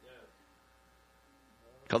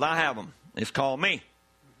 Because I have them. It's called me.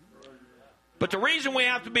 But the reason we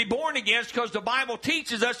have to be born again is because the Bible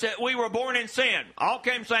teaches us that we were born in sin. All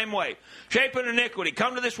came the same way. Shaping iniquity.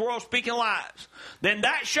 Come to this world speaking lies. Then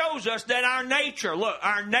that shows us that our nature, look,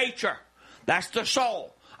 our nature, that's the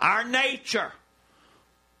soul. Our nature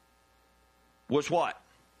was what?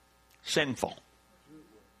 Sinful.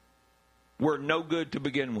 We're no good to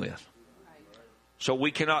begin with. So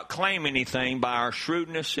we cannot claim anything by our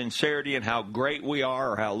shrewdness, sincerity, and how great we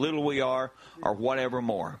are or how little we are or whatever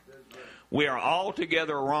more. We are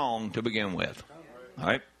altogether wrong to begin with. All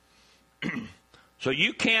right? So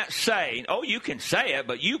you can't say, oh, you can say it,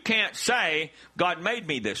 but you can't say, God made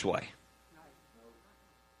me this way.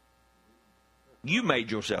 You made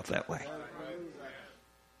yourself that way.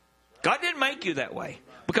 God didn't make you that way.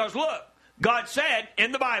 Because look, God said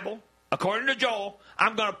in the Bible, according to Joel,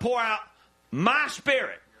 I'm going to pour out my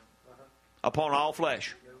spirit upon all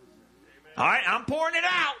flesh. All right, I'm pouring it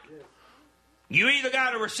out. You either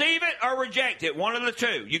got to receive it or reject it. One of the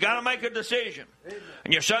two. You got to make a decision. Amen.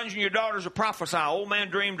 And your sons and your daughters will prophesy. Old man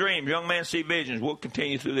dream dreams. Young man see visions. We'll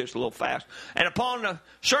continue through this a little fast. And upon the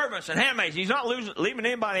servants and handmaids, he's not leaving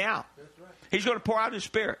anybody out. That's right. He's going to pour out his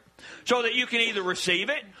Spirit. So that you can either receive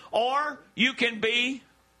it or you can be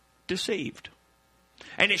deceived.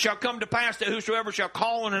 And it shall come to pass that whosoever shall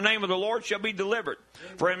call on the name of the Lord shall be delivered.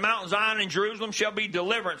 Amen. For in Mount Zion and Jerusalem shall be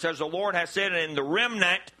deliverance, as the Lord has said, and in the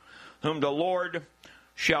remnant whom the Lord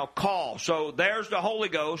shall call. So there's the Holy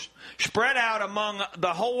Ghost spread out among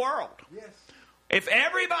the whole world. Yes. If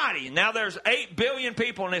everybody, now there's 8 billion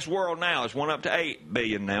people in this world now. It's went up to 8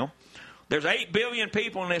 billion now. There's 8 billion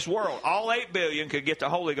people in this world. All 8 billion could get the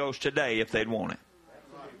Holy Ghost today if they'd want it.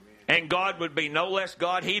 And God would be no less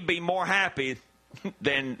God. He'd be more happy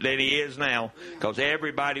than he is now, because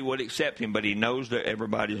everybody would accept him, but he knows that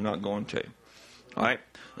everybody's not going to. All right?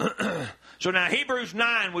 So now Hebrews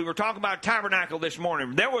 9, we were talking about tabernacle this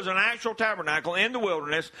morning. There was an actual tabernacle in the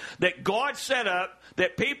wilderness that God set up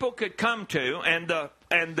that people could come to, and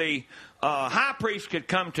the high priest could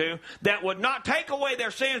come to, that would not take away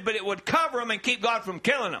their sins, but it would cover them and keep God from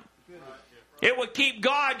killing them. It would keep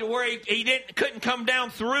God to where he couldn't come down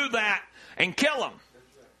through that and kill them.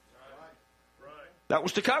 That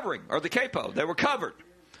was the covering, or the capo. They were covered.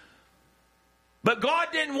 But God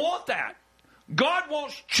didn't want that. God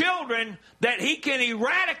wants children that he can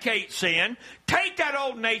eradicate sin, take that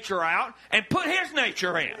old nature out, and put his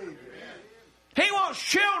nature in. Amen. He wants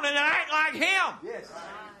children that act like him. Yes.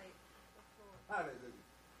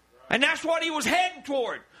 And that's what he was heading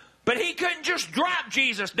toward. But he couldn't just drop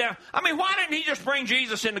Jesus down. I mean, why didn't he just bring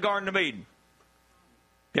Jesus in the Garden of Eden?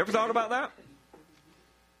 You ever thought about that?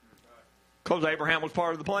 Because Abraham was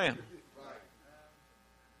part of the plan.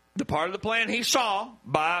 The part of the plan he saw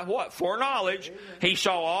by what? Foreknowledge. He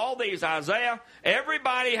saw all these. Isaiah,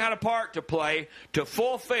 everybody had a part to play to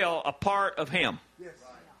fulfill a part of him. Yes.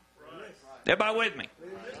 Everybody with me?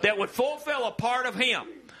 That would fulfill a part of him.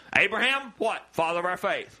 Abraham, what? Father of our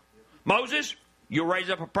faith. Moses, you'll raise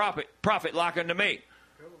up a prophet like unto me.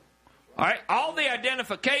 All right. All the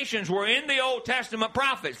identifications were in the Old Testament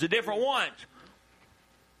prophets, the different ones.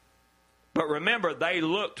 But remember, they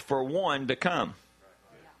looked for one to come.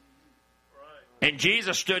 And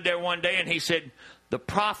Jesus stood there one day and he said, the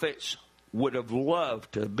prophets would have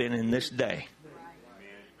loved to have been in this day.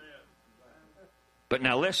 But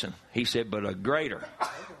now listen, he said, but a greater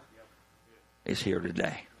is here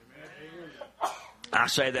today. I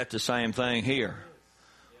say that the same thing here.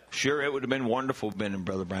 Sure, it would have been wonderful to have been in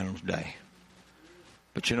Brother Branham's day.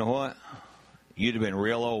 But you know what? You'd have been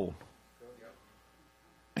real old.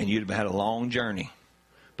 And you'd have had a long journey.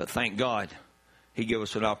 But thank God, he gave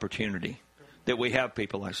us an opportunity. That we have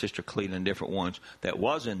people like Sister Cleveland and different ones that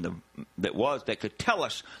could tell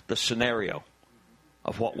us the scenario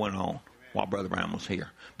of what went on while Brother Brown was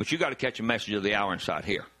here. But you got to catch a message of the hour inside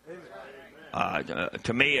here.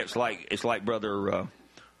 To me, it's like Brother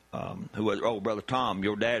Brother Tom,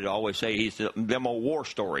 your dad, always say them old war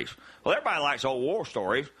stories. Well, everybody likes old war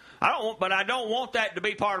stories. But I don't want that to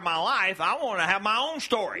be part of my life. I want to have my own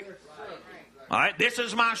story. All right, this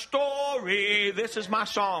is my story. This is my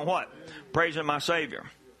song. What? Praising my Savior.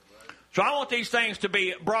 So I want these things to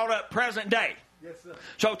be brought up present day. Yes, sir.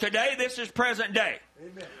 So today, this is present day.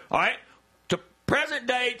 Amen. All right? To present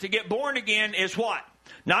day, to get born again is what?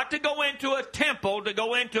 Not to go into a temple, to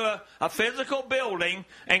go into a physical building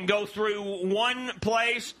and go through one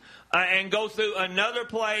place and go through another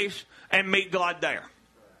place and meet God there.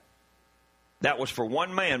 That was for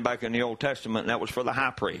one man back in the Old Testament, and that was for the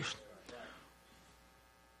high priest.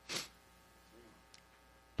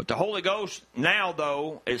 But the Holy Ghost now,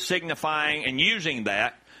 though, is signifying and using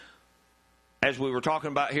that, as we were talking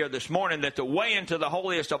about here this morning, that the way into the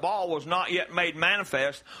holiest of all was not yet made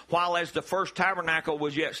manifest, while as the first tabernacle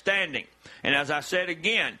was yet standing. And as I said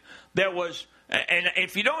again, there was, and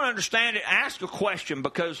if you don't understand it, ask a question,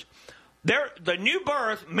 because the new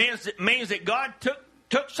birth means that God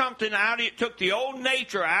took something out of you, took the old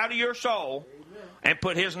nature out of your soul and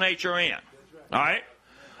put his nature in. All right?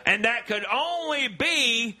 And that could only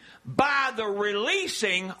be by the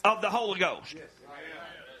releasing of the Holy Ghost.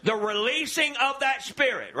 The releasing of that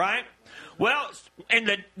Spirit, right? Well, in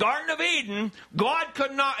the Garden of Eden, God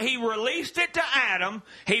could not, he released it to Adam,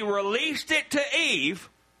 he released it to Eve,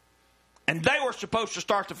 and they were supposed to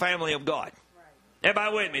start the family of God.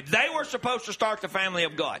 Everybody with me? They were supposed to start the family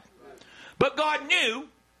of God. But God knew,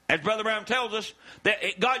 as Brother Brown tells us,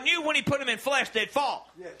 that God knew when he put them in flesh, they'd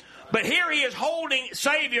fall. But here he is holding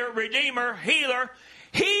Savior, Redeemer, Healer.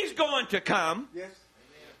 He's going to come. Yes.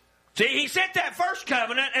 See, he set that first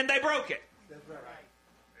covenant and they broke it. That's right.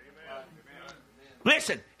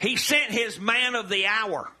 Listen, he sent his man of the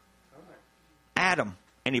hour, Adam,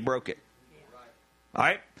 and he broke it. All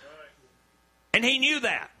right? And he knew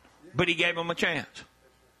that, but he gave him a chance.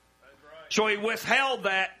 So he withheld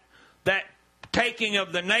that taking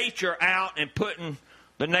of the nature out and putting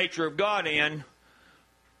the nature of God in,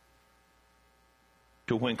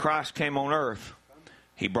 to when Christ came on earth,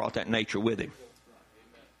 he brought that nature with him.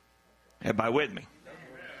 Everybody with me?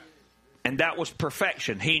 And that was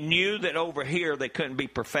perfection. He knew that over here they couldn't be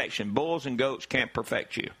perfection. Bulls and goats can't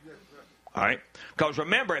perfect you. All right? Because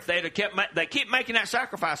remember, if they keep making that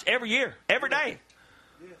sacrifice every year, every day.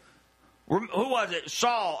 Who was it?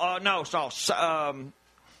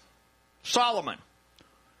 Solomon.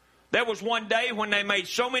 There was one day when they made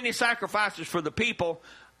so many sacrifices for the people,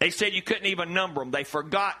 they said you couldn't even number them. They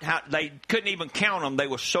forgot how, they couldn't even count them. There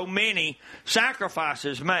were so many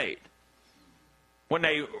sacrifices made. When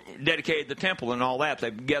they dedicated the temple and all that,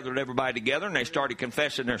 they gathered everybody together and they started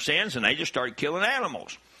confessing their sins and they just started killing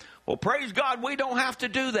animals. Well, praise God, we don't have to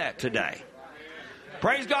do that today.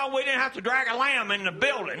 Praise God, we didn't have to drag a lamb in the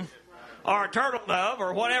building or a turtle dove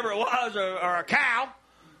or whatever it was, or a cow.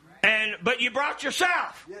 But you brought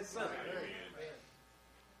yourself. Yes, sir.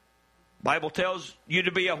 Bible tells you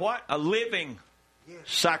to be a what? A living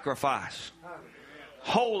sacrifice.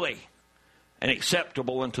 Holy and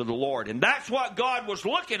acceptable unto the Lord. And that's what God was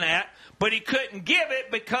looking at, but he couldn't give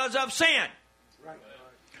it because of sin.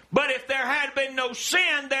 But if there had been no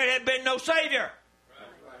sin, there had been no Savior.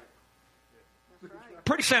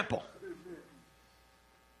 Pretty simple.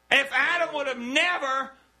 If Adam would have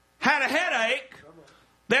never had a headache,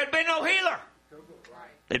 there'd been no healer.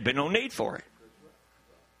 There'd been no need for it.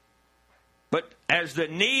 But as the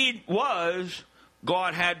need was,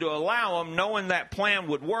 God had to allow him, knowing that plan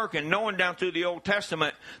would work and knowing down through the Old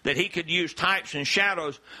Testament that he could use types and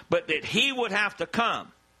shadows, but that he would have to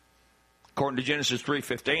come. According to Genesis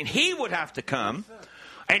 3:15, he would have to come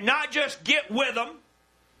and not just get with them,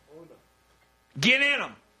 get in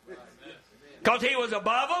them. Because he was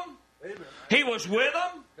above them, he was with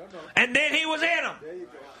them, and then he was in them.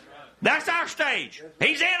 That's our stage.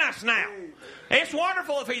 He's in us now. It's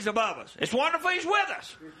wonderful if he's above us. It's wonderful he's with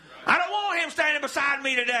us. I don't want him standing beside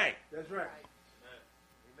me today. That's right.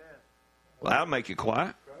 Well, that'll make you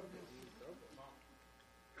quiet.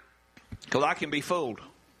 Because I can be fooled.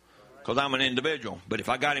 Because I'm an individual. But if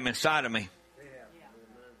I got him inside of me,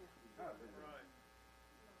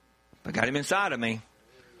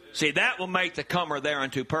 see, that will make the comer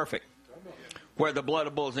thereunto perfect. Where the blood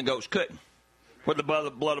of bulls and goats couldn't. Where the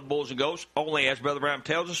blood of bulls and goats only, as Brother Brown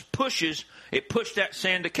tells us, pushed that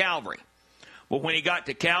sin to Calvary. Well, when he got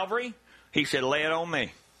to Calvary, he said, lay it on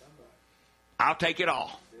me. I'll take it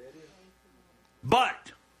all.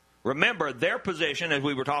 But remember, their position, as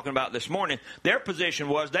we were talking about this morning, their position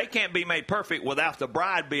was they can't be made perfect without the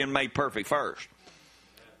bride being made perfect first.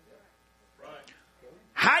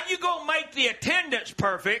 How you going to make the attendants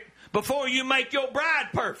perfect before you make your bride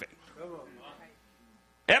perfect?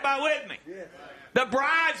 Everybody with me? The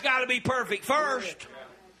bride's got to be perfect first.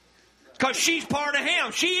 Because she's part of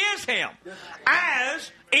him. She is him.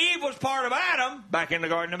 As Eve was part of Adam back in the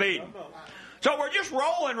Garden of Eden. So we're just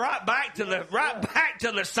rolling right back to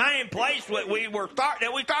the same place that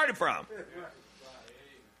we started from.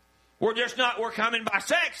 We're coming by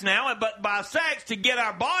sex now, but by sex to get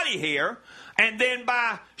our body here, and then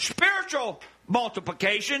by spiritual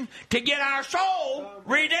multiplication to get our soul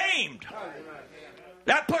redeemed.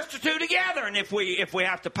 That puts the two together, and if we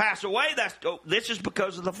have to pass away, this is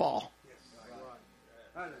because of the fall.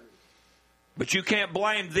 But you can't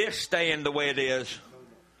blame this staying the way it is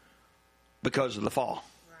because of the fall.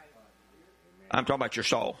 I'm talking about your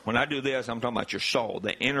soul. When I do this, I'm talking about your soul,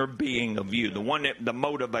 the inner being of you, the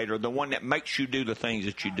motivator, the one that makes you do the things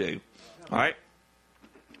that you do. All right?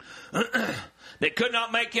 They could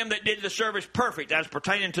not make him that did the service perfect as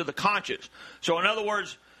pertaining to the conscience. So in other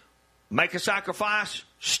words, make a sacrifice,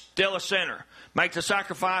 still a sinner. Make the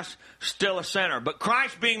sacrifice, still a sinner. But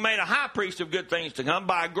Christ being made a high priest of good things to come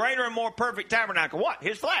by a greater and more perfect tabernacle. What?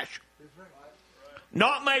 His flesh.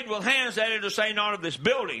 Not made with hands, that is to say, not of this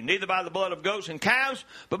building, neither by the blood of goats and calves,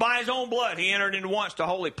 but by his own blood he entered into once the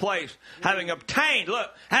holy place, having obtained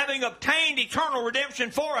eternal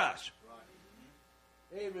redemption for us.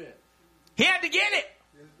 Amen. He had to get it.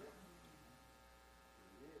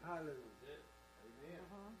 Hallelujah.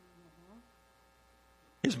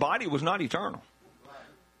 His body was not eternal.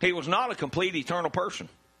 He was not a complete eternal person.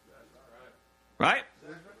 Right?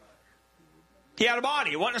 He had a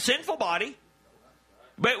body. It wasn't a sinful body.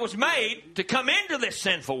 But it was made to come into this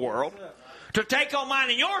sinful world, to take on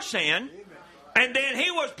mine and your sin, and then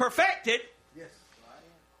he was perfected,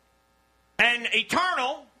 And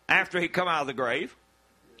eternal, after he come out of the grave,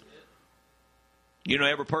 you know,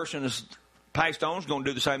 every person that's passed on is going to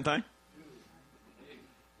do the same thing.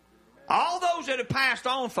 All those that have passed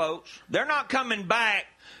on, folks, they're not coming back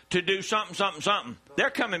to do something, something, something. They're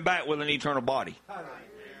coming back with an eternal body.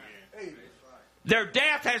 Their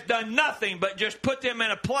death has done nothing but just put them in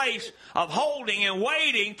a place of holding and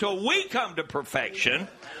waiting till we come to perfection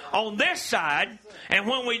on this side. And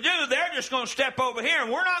when we do, they're just going to step over here,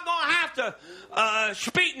 and we're not going to have to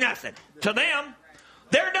speak nothing to them.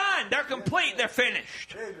 They're done. They're complete. They're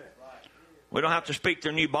finished. We don't have to speak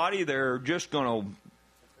their new body. They're just going to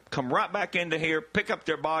come right back into here, pick up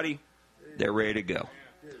their body. They're ready to go.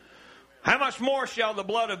 How much more shall the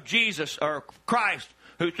blood of Jesus, or Christ,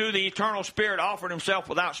 who through the eternal Spirit offered himself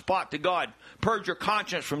without spot to God, purge your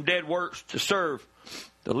conscience from dead works to serve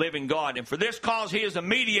the living God. And for this cause he is the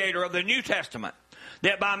mediator of the New Testament,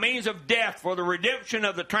 that by means of death for the redemption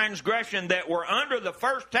of the transgression that were under the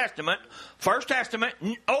First Testament,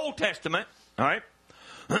 Old Testament, all right,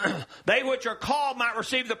 they which are called might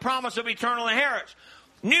receive the promise of eternal inheritance.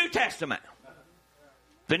 New Testament.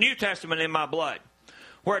 The New Testament in my blood.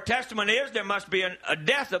 Where a testament is, there must be a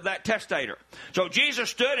death of that testator. So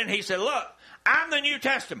Jesus stood and he said, look, I'm the New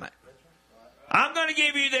Testament. I'm going to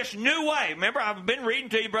give you this new way. Remember, I've been reading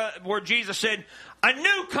to you where Jesus said, a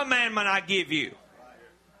new commandment I give you.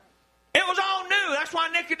 It was all new. That's why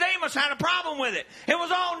Nicodemus had a problem with it. It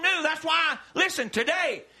was all new. That's why, listen,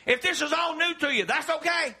 today, if this is all new to you, that's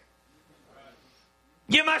okay.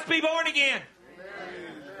 You must be born again.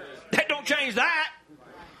 That don't change that.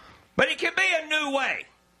 But it can be a new way.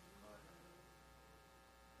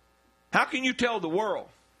 How can you tell the world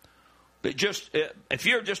that just, if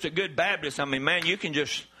you're just a good Baptist, I mean, man, you can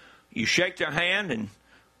just, you shake their hand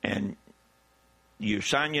and you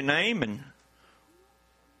sign your name and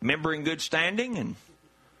member in good standing, and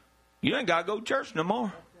you ain't got to go to church no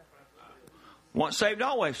more. Once saved,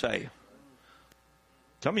 always saved.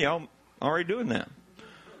 Some of y'all already doing that.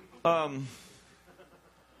 But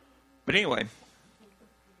anyway.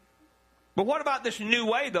 But what about this new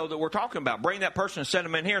way, though, that we're talking about? Bring that person and send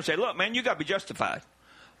them in here and say, look, man, you got to be justified.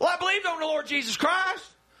 Well, I believed on the Lord Jesus Christ,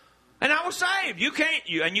 and I was saved. You can't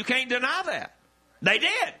deny that. They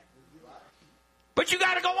did. But you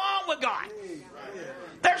got to go on with God.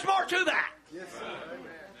 There's more to that.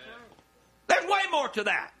 There's way more to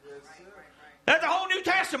that. There's a whole New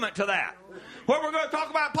Testament to that. Where we're going to talk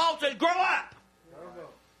about, Paul says, grow up.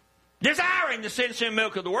 Desiring the sin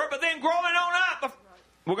milk of the word, but then growing on up.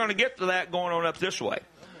 We're going to get to that going on up this way.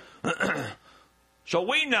 So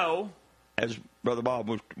we know, as Brother Bob,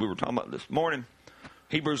 we were talking about this morning,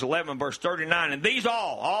 Hebrews 11, verse 39, and these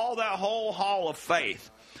all that whole hall of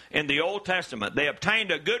faith in the Old Testament, they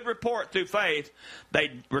obtained a good report through faith,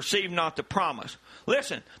 they received not the promise.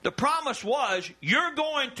 Listen, the promise was, you're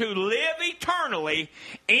going to live eternally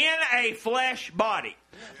in a flesh body.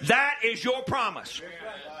 That is your promise.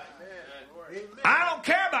 I don't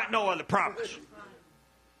care about no other promise.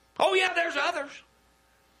 Oh, yeah, there's others.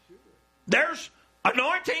 There's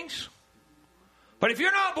anointings. But if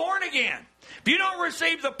you're not born again, if you don't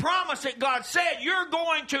receive the promise that God said, you're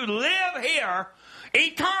going to live here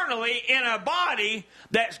eternally in a body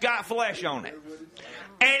that's got flesh on it.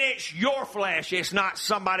 And it's your flesh. It's not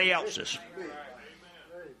somebody else's.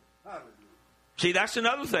 See, that's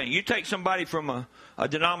another thing. You take somebody from a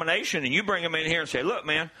denomination and you bring them in here and say, look,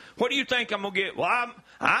 man, what do you think I'm going to get? Well,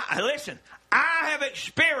 listen, I have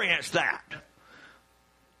experienced that.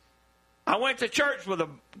 I went to church with a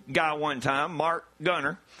guy one time, Mark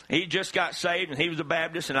Gunner. He just got saved, and he was a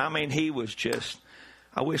Baptist, and I mean, he was just,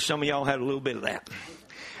 I wish some of y'all had a little bit of that.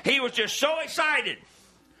 He was just so excited.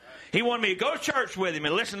 He wanted me to go to church with him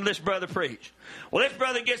and listen to this brother preach. Well, this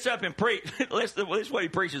brother gets up and preaches. This is what he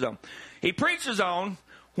preaches on. He preaches on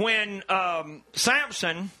when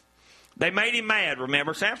Samson, they made him mad,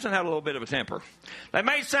 remember? Samson had a little bit of a temper. They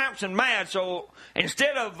made Samson mad, so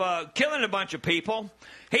instead of killing a bunch of people,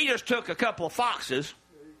 he just took a couple of foxes.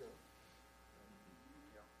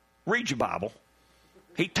 Read your Bible.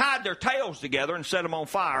 He tied their tails together and set them on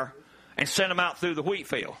fire and sent them out through the wheat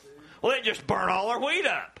field. Well, it just burned all their wheat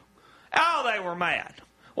up. Oh, they were mad.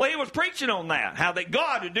 Well, he was preaching on that, how that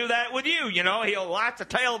God would do that with you. You know, he'll light the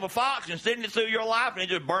tail of a fox and send it through your life and it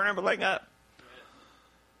just burn everything up.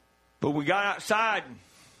 But we got outside. And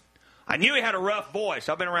I knew he had a rough voice.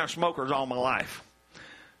 I've been around smokers all my life.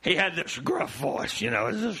 He had this gruff voice, you know.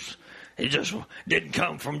 It just didn't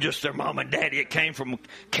come from just their mom and daddy. It came from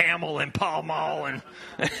Camel and Pall Mall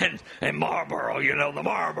and Marlboro, you know, the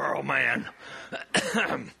Marlboro man.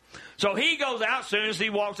 So he goes out as soon as he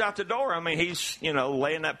walks out the door. I mean, he's, you know,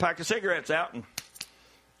 laying that pack of cigarettes out. And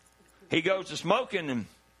he goes to smoking, and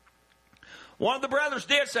one of the brothers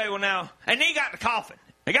did say, well, now, and he got to coughing.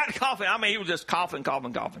 He got to coughing. I mean, he was just coughing.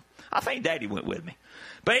 I think Daddy went with me.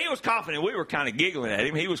 But he was coughing, and we were kind of giggling at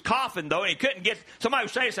him. He was coughing, though, and he couldn't get, somebody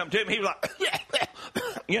was saying something to him. He was like,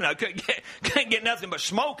 couldn't get nothing but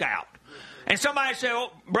smoke out. And somebody said,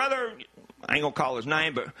 well, brother, I ain't going to call his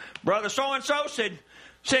name, but brother so-and-so said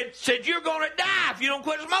you're going to die if you don't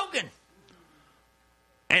quit smoking.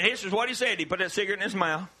 And this is what he said. He put that cigarette in his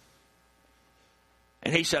mouth.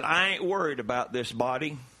 And he said, I ain't worried about this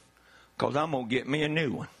body because I'm going to get me a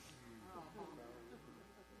new one.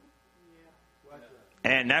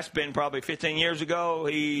 And that's been probably 15 years ago.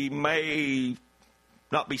 He may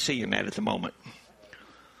not be seeing that at the moment.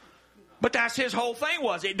 But that's his whole thing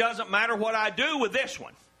was, it doesn't matter what I do with this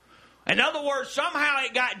one. In other words, somehow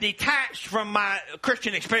it got detached from my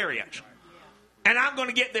Christian experience. And I'm going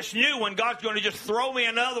to get this new one. God's going to just throw me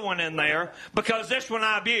another one in there because this one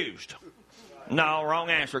I abused. No, wrong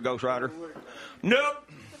answer, Ghost Rider. Nope.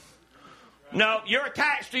 No, you're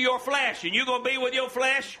attached to your flesh, and you're going to be with your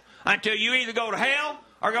flesh until you either go to hell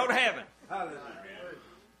or go to heaven.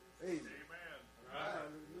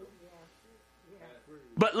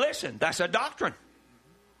 But listen, that's a doctrine.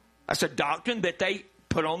 That's a doctrine that they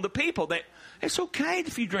put on the people. That it's okay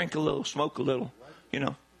if you drink a little, smoke a little,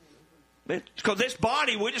 Because this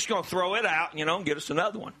body, we're just going to throw it out, and get us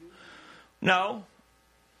another one. No.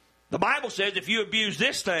 The Bible says if you abuse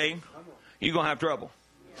this thing, you're going to have trouble.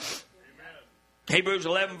 Hebrews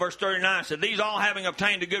 11 verse 39 said, these all having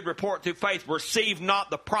obtained a good report through faith received not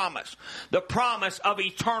the promise of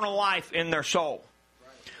eternal life in their soul.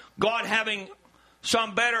 God having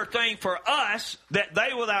some better thing for us, that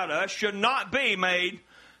they without us should not be made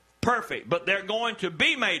perfect. But they're going to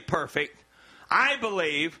be made perfect, I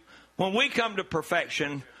believe, when we come to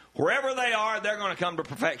perfection. Wherever they are, they're going to come to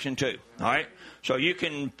perfection too. All right? So you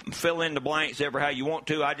can fill in the blanks ever how you want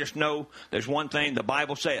to. I just know there's one thing the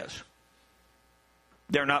Bible says.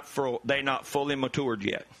 They're not fully matured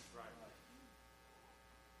yet.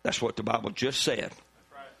 That's what the Bible just said.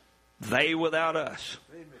 They without us.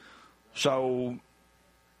 So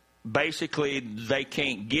basically, they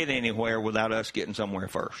can't get anywhere without us getting somewhere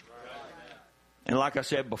first. And like I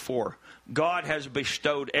said before, God has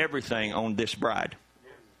bestowed everything on this bride.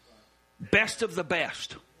 Best of the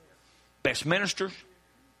best. Best ministers.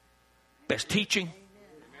 Best teaching.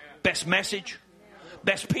 Best message.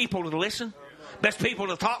 Best people to listen. Best people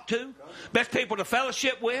to talk to. Best people to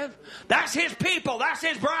fellowship with. That's his people. That's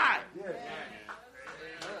his bride.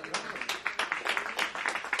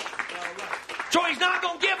 So he's not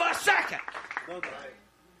going to give us second.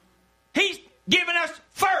 He's giving us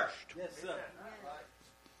first.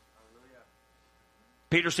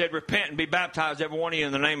 Peter said, repent and be baptized, every one of you,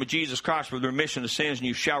 in the name of Jesus Christ for the remission of sins, and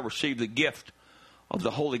you shall receive the gift of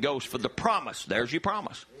the Holy Ghost for the promise. There's your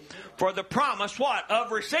promise. For the promise, what?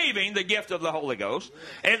 Of receiving the gift of the Holy Ghost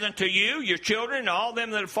is unto you, your children, and all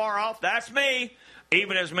them that are far off. That's me.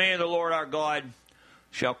 Even as me and the Lord our God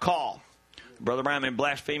shall call. Brother Brown in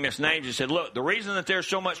blasphemous names, he said, look, the reason that there's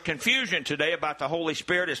so much confusion today about the Holy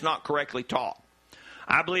Spirit is not correctly taught.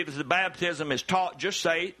 I believe if the baptism is taught, just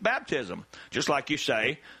say baptism. Just like you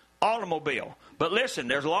say automobile. But listen,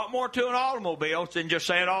 there's a lot more to an automobile than just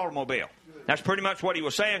saying automobile. That's pretty much what he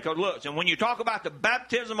was saying. Because look, and when you talk about the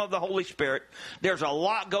baptism of the Holy Spirit, there's a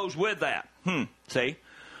lot goes with that. See?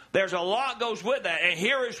 There's a lot goes with that. And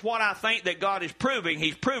here is what I think that God is proving.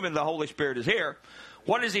 He's proving the Holy Spirit is here.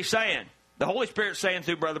 What is he saying? The Holy Spirit's saying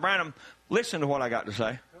through Brother Branham, listen to what I got to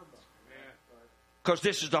say. Because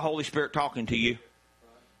this is the Holy Spirit talking to you.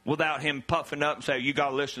 Without him puffing up and saying, you got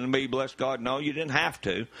to listen to me, bless God. No, you didn't have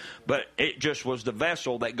to. But it just was the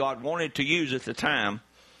vessel that God wanted to use at the time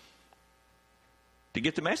to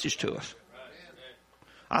get the message to us.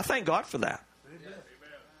 I thank God for that.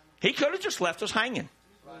 He could have just left us hanging.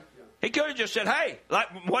 He could have just said, hey, like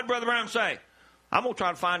what Brother Brown say? I'm going to try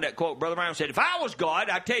to find that quote. Brother Brown said, if I was God,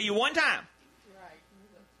 I'd tell you one time.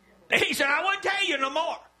 He said, I wouldn't tell you no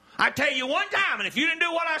more. I'd tell you one time. And if you didn't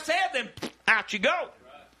do what I said, then out you go.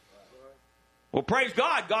 Well, praise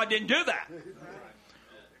God, God didn't do that.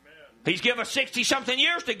 He's given us 60-something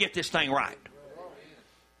years to get this thing right.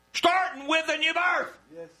 Starting with the new birth.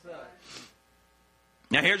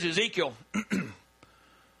 Now here's Ezekiel.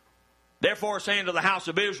 Therefore saying to the house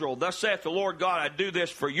of Israel, thus saith the Lord God, I do this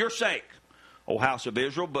for your sake, O house of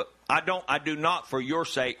Israel, but I do not for your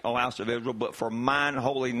sake, O house of Israel, but for mine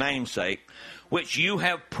holy name's sake, which you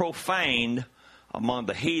have profaned among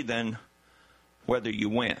the heathen, whether you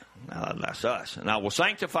went. Now, that's us. And I will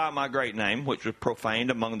sanctify my great name, which was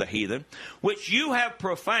profaned among the heathen, which you have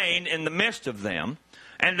profaned in the midst of them.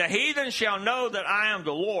 And the heathen shall know that I am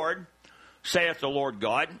the Lord saith the Lord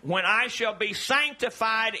God, when I shall be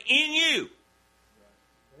sanctified in you.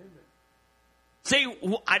 See,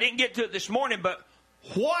 I didn't get to it this morning, but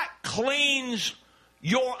what cleans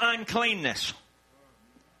your uncleanness?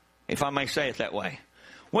 If I may say it that way.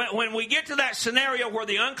 When we get to that scenario where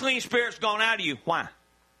the unclean spirit's gone out of you, why?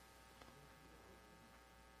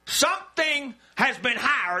 Something has been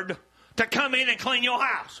hired to come in and clean your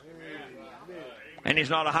house. And he's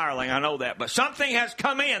not a hireling, I know that. But something has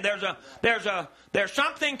come in. There's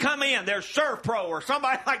something come in. There's Surf Pro or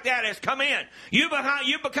somebody like that has come in. You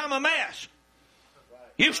become a mess.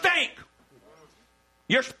 You stink.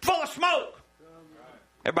 You're full of smoke.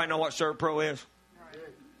 Everybody know what Surf Pro is?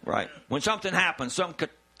 Right. When something happens, some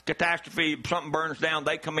catastrophe, something burns down,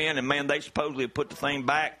 they come in and, man, they supposedly put the thing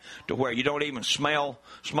back to where you don't even smell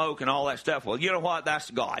smoke and all that stuff. Well, you know what?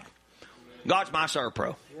 That's God. God's my Surf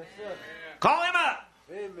Pro. Call him up.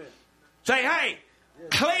 Amen. Say, hey,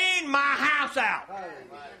 clean my house out.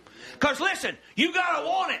 Because listen, you got to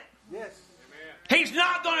want it. Yes. He's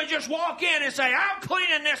not going to just walk in and say, I'm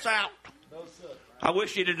cleaning this out. No, sir. I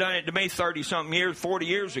wish he'd have done it to me 30-something years, 40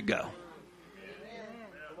 years ago.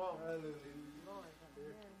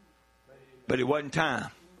 But it wasn't time.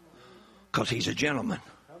 Because he's a gentleman.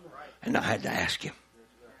 And I had to ask him,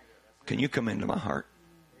 can you come into my heart?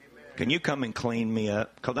 Can you come and clean me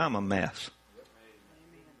up? Because I'm a mess.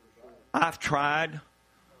 I've tried.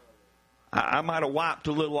 I might have wiped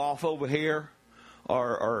a little off over here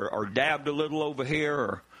or dabbed a little over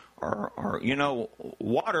here or you know,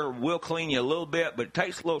 water will clean you a little bit, but it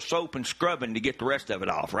takes a little soap and scrubbing to get the rest of it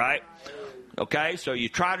off, right? Okay, so you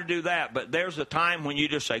try to do that, but there's a time when you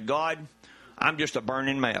just say, God, I'm just a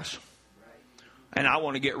burning mess. And I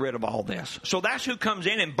want to get rid of all this. So that's who comes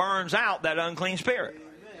in and burns out that unclean spirit.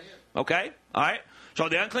 Okay? All right? So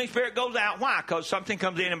the unclean spirit goes out. Why? Because something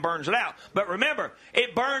comes in and burns it out. But remember,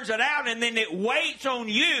 it burns it out and then it waits on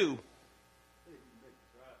you.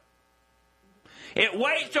 It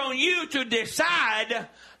waits on you to decide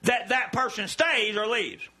that that person stays or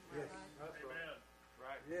leaves.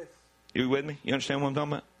 Yes. You with me? You understand what I'm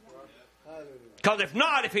talking about? Because if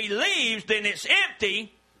not, if he leaves, then it's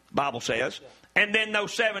empty, Bible says. And then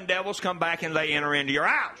those 7 devils come back and they enter into your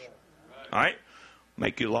house. All right?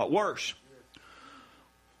 Make you a lot worse.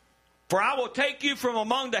 For I will take you from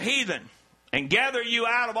among the heathen and gather you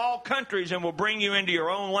out of all countries and will bring you into your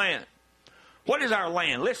own land. What is our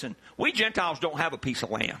land? Listen, we Gentiles don't have a piece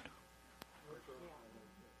of land.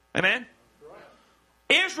 Amen?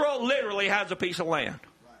 Israel literally has a piece of land.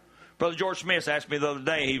 Brother George Smith asked me the other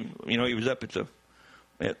day, he was up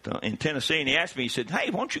in Tennessee, and he asked me, he said,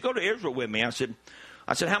 hey, why don't you go to Israel with me? I said,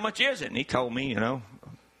 how much is it? And he told me,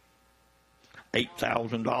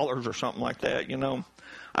 $8,000 or something like that,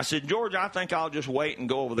 I said, George, I think I'll just wait and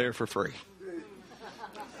go over there for free.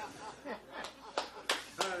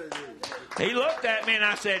 He looked at me and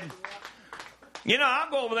I said, I'll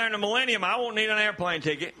go over there in the millennium. I won't need an airplane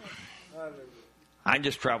ticket. I can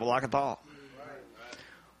just travel like a thought.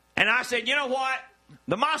 And I said, you know what?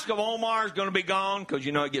 The Mosque of Omar is going to be gone because,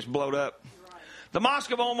 it gets blowed up. The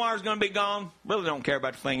Mosque of Omar is going to be gone. Really don't care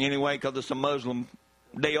about the thing anyway because it's a Muslim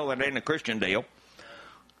deal and it ain't a Christian deal.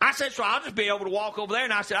 I said, so I'll just be able to walk over there.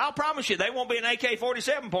 And I said, I'll promise you, they won't be an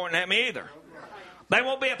AK-47 pointing at me either. They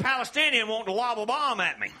won't be a Palestinian wanting to lob a bomb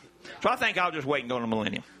at me. So I think I'll just wait and go to the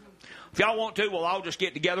millennium. If y'all want to, we'll all just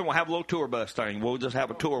get together and we'll have a little tour bus thing. We'll just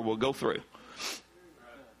have a tour. We'll go through.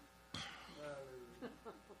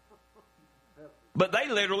 But they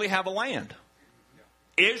literally have a land.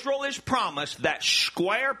 Israel is promised that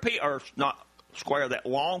that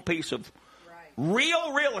long piece of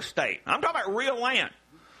real estate. I'm talking about real land.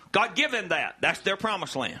 God give them that. That's their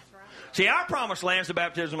promised land. See, our promised land is the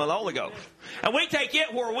baptism of the Holy Ghost. And we take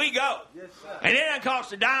it where we go. And it doesn't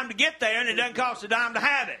cost a dime to get there, and it doesn't cost a dime to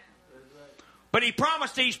have it. But he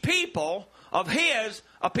promised these people of his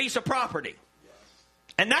a piece of property.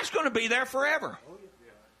 And that's going to be there forever.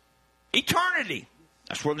 Eternity.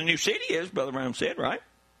 That's where the new city is, Brother Ram said, right?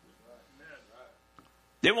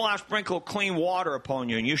 Then will I sprinkle clean water upon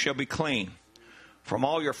you, and you shall be clean. From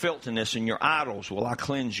all your filthiness and your idols will I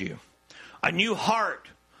cleanse you. A new heart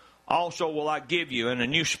also will I give you, and a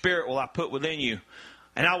new spirit will I put within you.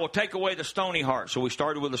 And I will take away the stony heart. So we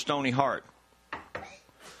started with a stony heart.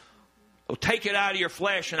 I'll take it out of your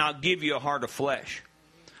flesh, and I'll give you a heart of flesh.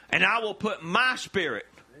 And I will put my spirit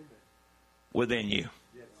within you.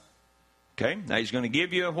 Okay, now he's going to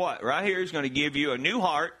give you a what? Right here, he's going to give you a new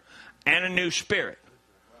heart and a new spirit.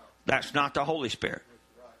 That's not the Holy Spirit.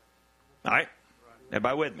 All right?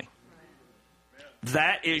 Everybody with me?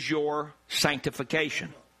 That is your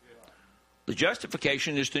sanctification. The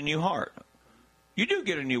justification is the new heart. You do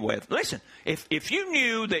get a new way. Listen, if you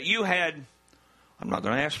knew that you had, I'm not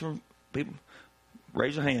going to ask for people,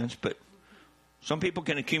 raise their hands, but some people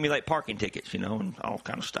can accumulate parking tickets, and all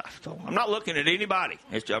kind of stuff. So I'm not looking at anybody.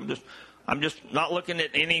 I'm just not looking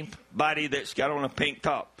at anybody that's got on a pink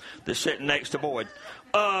top that's sitting next to Boyd.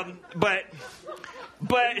 But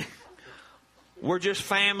we're just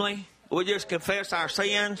family. We just confess our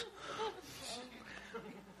sins.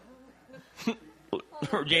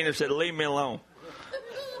 Regina said, leave me alone.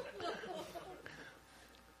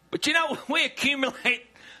 But we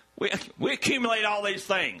accumulate all these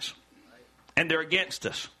things, and they're against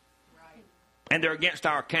us, and they're against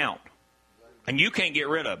our account, and you can't get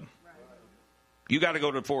rid of them. You got to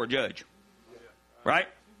go before a judge, right?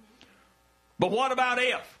 But what about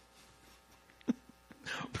if?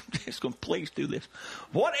 Please do this.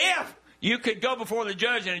 What if you could go before the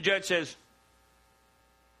judge and the judge says,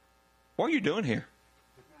 what are you doing here?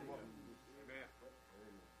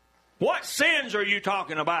 What sins are you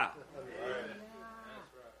talking about?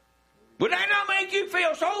 Would that not make you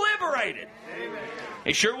feel so liberated?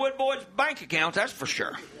 It sure would Boyd's bank accounts, that's for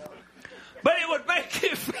sure. But it would make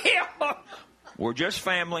you feel, we're just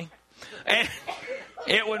family. And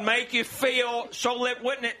it would make you feel so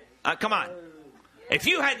wouldn't it? Come on. If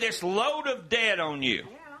you had this load of debt on you,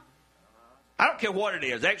 I don't care what it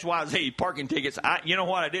is, X, Y, Z, parking tickets. You know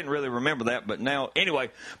what? I didn't really remember that, but now, anyway,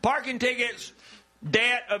 parking tickets,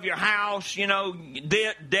 debt of your house,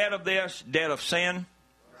 debt of this, debt of sin.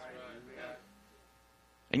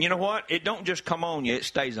 And you know what? It don't just come on you, it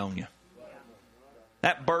stays on you.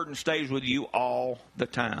 That burden stays with you all the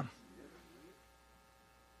time.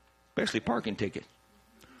 Especially parking tickets.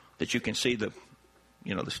 That you can see the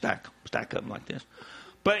stack of them like this.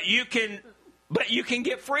 But you can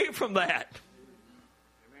get free from that.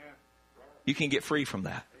 You can get free from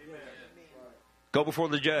that. Go before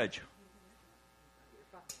the judge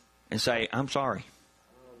and say, I'm sorry.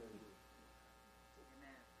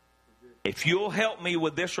 If you'll help me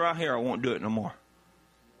with this right here, I won't do it no more.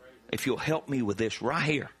 If you'll help me with this right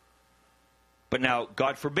here. But now,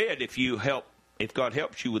 God forbid, if God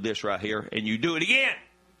helps you with this right here and you do it again.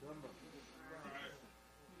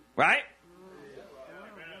 Right?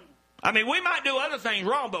 I mean, we might do other things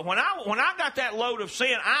wrong, but when I got that load of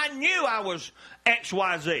sin, I knew I was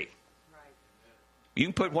XYZ. You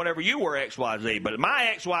can put whatever you were XYZ, but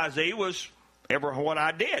my XYZ was what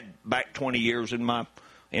I did back 20 years in my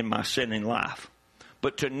sinning life.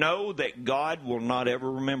 But to know that God will not ever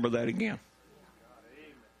remember that again.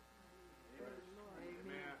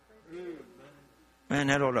 Man,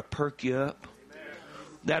 that ought to perk you up.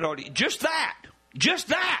 That ought to, just that.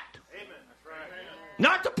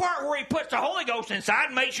 Not the part where he puts the Holy Ghost inside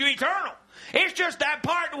and makes you eternal. It's just that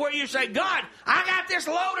part where you say, God, I got this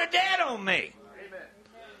load of debt on me.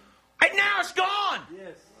 And now it's gone.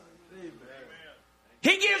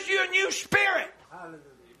 He gives you a new spirit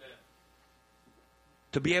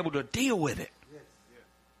to be able to deal with it.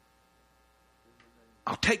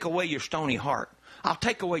 I'll take away your stony heart. I'll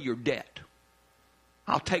take away your debt.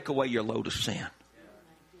 I'll take away your load of sin.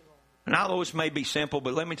 And although this may be simple,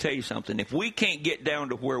 but let me tell you something. If we can't get down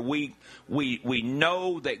to where we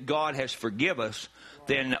know that God has forgiven us,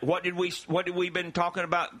 then what did we been talking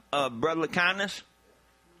about? Brotherly kindness.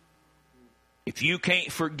 If you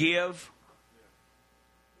can't forgive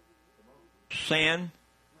sin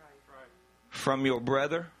from your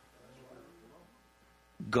brother,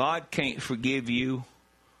 God can't forgive you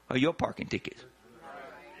your parking ticket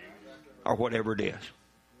or whatever it is.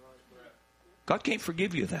 God can't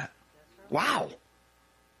forgive you that. Wow.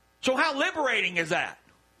 So how liberating is that?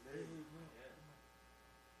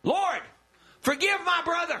 Lord, forgive my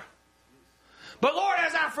brother. But Lord,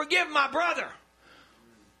 as I forgive my brother,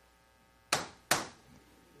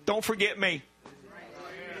 don't forget me.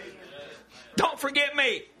 Don't forget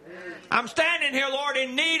me. I'm standing here, Lord,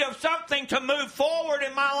 in need of something to move forward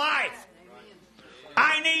in my life.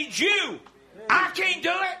 I need you. I can't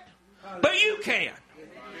do it, but you can.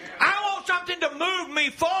 I want something to move me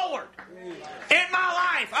forward in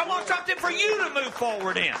my life. I want something for you to move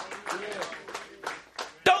forward in.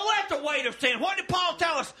 Don't let the weight of sin. What did Paul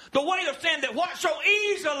tell us? The weight of sin that what so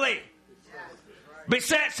easily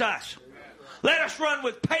besets us. Let us run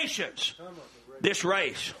with patience this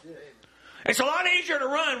race. It's a lot easier to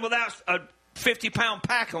run without a 50-pound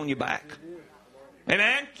pack on your back.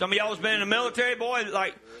 Amen? Some of y'all has been in the military, boy,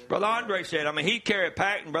 like Brother Andre said. I mean, he carried a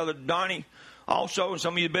pack, and Brother Donnie also, and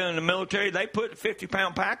some of you have been in the military, they put a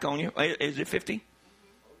 50-pound pack on you. Is it 50?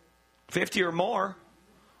 50 or more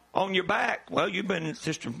on your back. Well, you've been,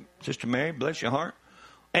 Sister Mary, bless your heart.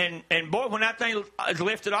 And boy, when that thing is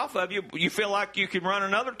lifted off of you, you feel like you can run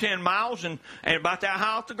another 10 miles and about that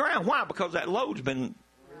high off the ground. Why? Because that load's been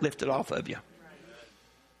lifted off of you.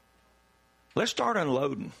 Let's start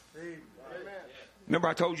unloading. Remember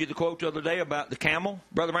I told you the quote the other day about the camel?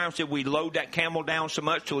 Brother Brown said we load that camel down so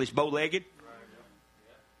much till he's bow-legged.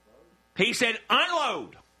 He said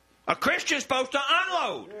unload. A Christian's supposed to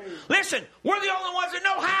unload. Listen, we're the only ones that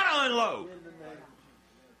know how to unload.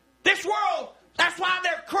 This world, that's why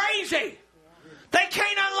they're crazy. They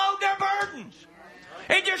can't unload their burdens.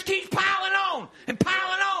 It just keeps piling on and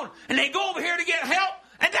piling on. And they go over here to get help,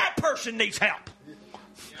 and that person needs help.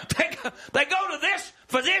 They go to this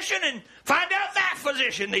physician and find out that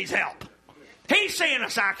physician needs help. He's seeing a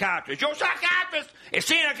psychiatrist. Your psychiatrist is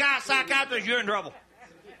seeing a guy psychiatrist, you're in trouble.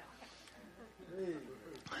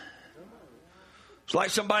 It's like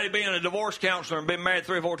somebody being a divorce counselor and been married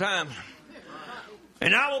 3 or 4 times.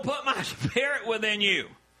 And I will put my spirit within you.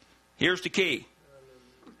 Here's the key.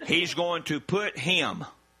 He's going to put him,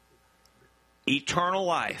 eternal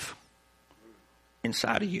life,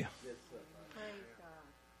 inside of you.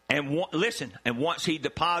 And listen, and once he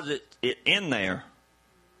deposits it in there,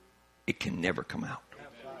 it can never come out.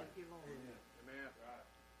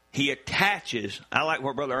 He attaches, I like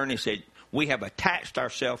what Brother Ernie said, we have attached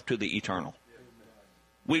ourselves to the eternal.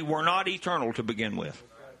 We were not eternal to begin with.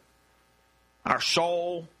 Our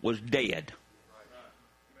soul was dead.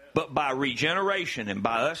 But by regeneration and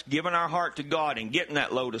by us giving our heart to God and getting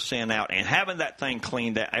that load of sin out and having that thing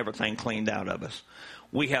cleaned out, everything cleaned out of us,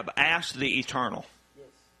 we have asked the eternal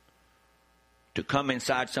to come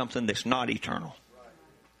inside something that's not eternal.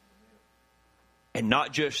 And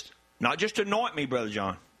not just anoint me, Brother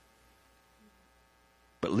John,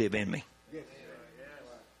 but live in me.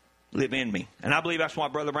 Live in me. And I believe that's why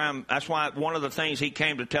Brother Brown, that's why one of the things he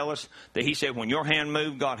came to tell us, that he said, when your hand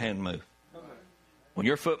moved, God's hand moved. When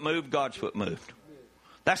your foot moved, God's foot moved.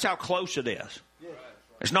 That's how close it is.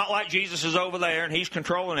 It's not like Jesus is over there and he's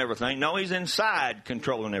controlling everything. No, he's inside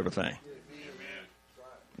controlling everything.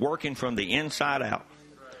 Working from the inside out.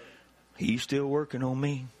 He's still working on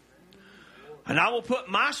me. And I will put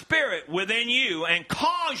my spirit within you and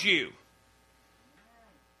cause you,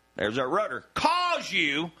 there's our rudder, cause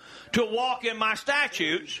you to walk in my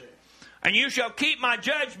statutes, and you shall keep my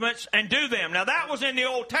judgments and do them. Now that was in the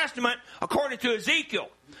Old Testament according to Ezekiel.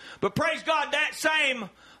 But praise God, that same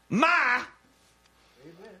my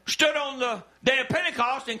stood on the day of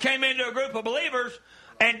Pentecost and came into a group of believers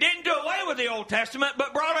and didn't do away with the Old Testament,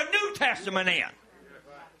 but brought a New Testament in.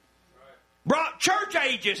 Brought church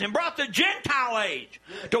ages and brought the Gentile age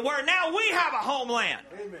to where now we have a homeland.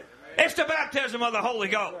 It's the baptism of the Holy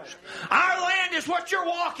Ghost. Our land is what you're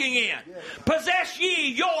walking in. Possess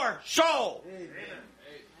ye your soul.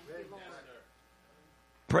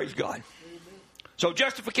 Praise God. So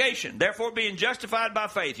justification, therefore being justified by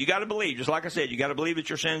faith. You got to believe, just like I said, you got to believe that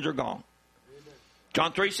your sins are gone.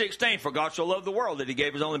 John 3:16, for God so loved the world that he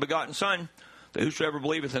gave his only begotten Son, that whosoever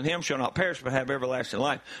believeth in him shall not perish but have everlasting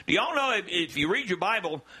life. Do y'all know, if you read your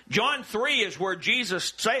Bible, John 3 is where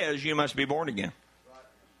Jesus says you must be born again.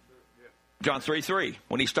 John 3:3,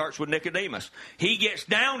 when he starts with Nicodemus. He gets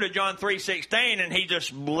down to John 3:16 and he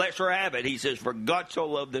just lets her have it. He says, for God so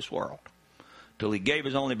loved this world, till he gave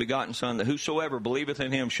his only begotten Son, that whosoever believeth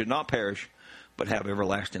in him should not perish, but have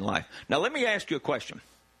everlasting life. Now let me ask you a question.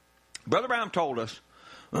 Brother Brown told us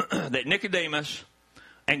that Nicodemus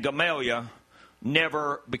and Gamaliel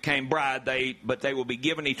never became bride, but they will be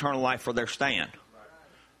given eternal life for their stand.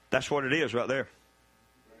 That's what it is right there.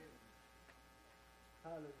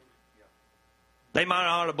 They might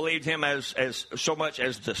not have believed him as so much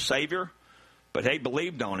as the Savior, but they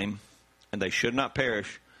believed on him, and they should not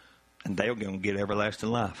perish, and they're going to get everlasting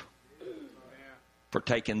life for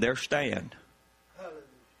taking their stand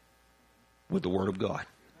with the Word of God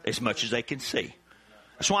as much as they can see.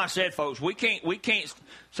 That's why I said, folks, we can't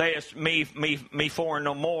say it's me for and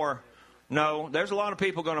no more. No, there's a lot of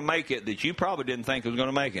people going to make it that you probably didn't think was going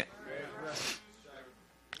to make it.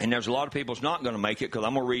 And there's a lot of people that's not going to make it, because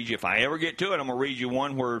I'm going to read you, if I ever get to it, I'm going to read you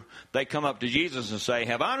one where they come up to Jesus and say,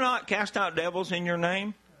 have I not cast out devils in your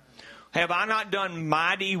name? Have I not done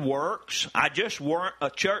mighty works? I just weren't a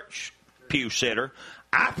church pew sitter.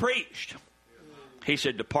 I preached. He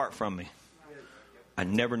said, depart from me. I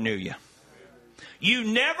never knew you. You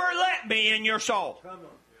never let me in your soul.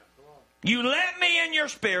 You let me in your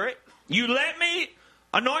spirit. You let me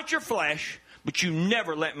anoint your flesh, but you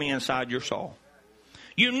never let me inside your soul.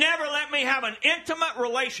 You never let me have an intimate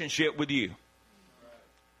relationship with you.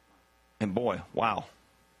 And boy, wow.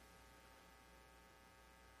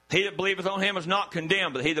 He that believeth on him is not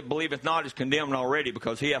condemned, but he that believeth not is condemned already,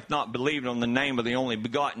 because he hath not believed on the name of the only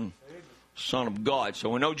begotten Son of God. So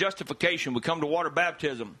we know justification. We come to water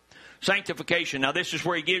baptism. Sanctification. Now this is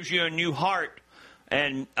where he gives you a new heart.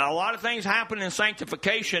 And a lot of things happen in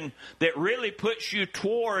sanctification that really puts you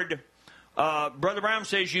toward, Brother Brown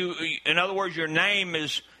says, in other words, your name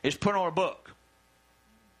is put on a book.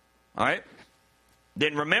 All right?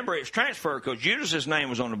 Then remember, it's transferred, because Judas' name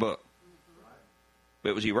was on the book.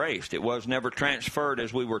 It was erased. It was never transferred,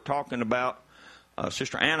 as we were talking about.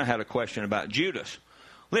 Sister Anna had a question about Judas.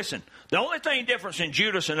 Listen, the only thing difference in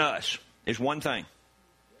Judas and us is one thing.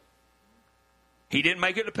 He didn't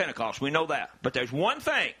make it to Pentecost. We know that. But there's one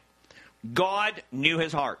thing. God knew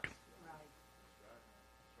his heart.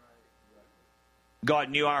 God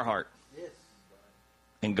knew our heart.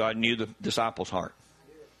 And God knew the disciples' heart.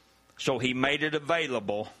 So he made it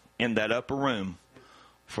available in that upper room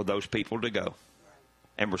for those people to go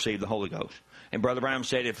and receive the Holy Ghost. And Brother Brown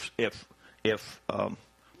said if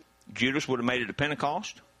Judas would have made it to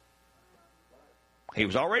Pentecost, he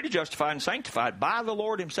was already justified and sanctified by the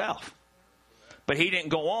Lord himself. But he didn't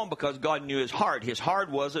go on because God knew his heart. His heart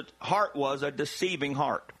was a deceiving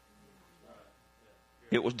heart.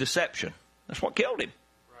 It was deception. That's what killed him.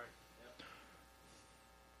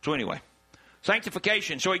 So anyway,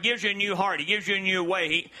 sanctification. So he gives you a new heart. He gives you a new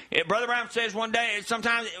way. Brother Brown says one day,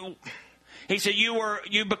 sometimes he said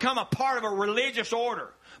you become a part of a religious order.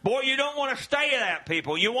 Boy, you don't want to stay that,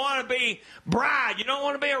 people. You want to be bride. You don't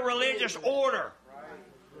want to be a religious order.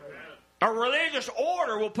 A religious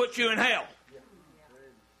order will put you in hell.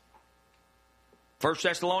 1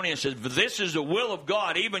 Thessalonians says, this is the will of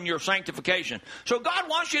God, even your sanctification. So God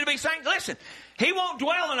wants you to be sanctified. Listen, he won't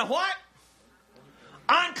dwell in a what?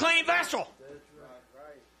 Unclean vessel.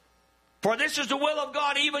 For this is the will of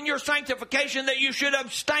God, even your sanctification, that you should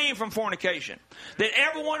abstain from fornication. That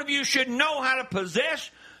every one of you should know how to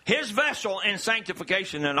possess his vessel in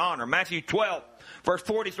sanctification and honor. Matthew 12, verse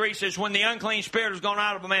 43 says, when the unclean spirit has gone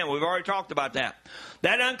out of a man, we've already talked about that.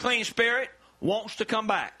 That unclean spirit wants to come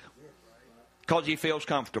back because he feels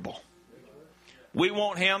comfortable. We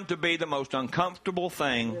want him to be the most uncomfortable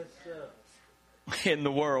thing in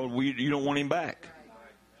the world. You don't want him back.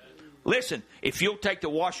 Listen, if you'll take the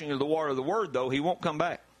washing of the water of the Word, though, he won't come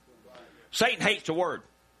back. Satan hates the Word.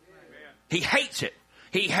 He hates it.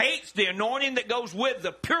 He hates the anointing that goes with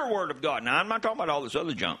the pure Word of God. Now, I'm not talking about all this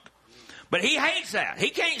other junk. But he hates that. He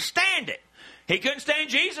can't stand it. He couldn't stand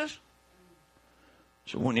Jesus.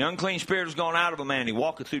 So when the unclean spirit has gone out of a man, he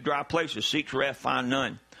walketh through dry places, seeks rest, find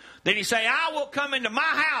none. Then he say, I will come into my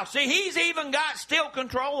house. See, he's even got still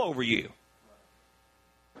control over you.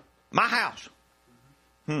 My house.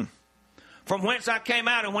 From whence I came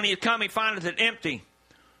out, and when he had come, he findeth it empty,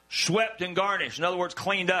 swept and garnished. In other words,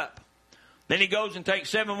 cleaned up. Then he goes and takes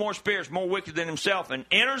 7 more spirits more wicked than himself, and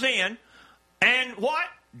enters in, and what?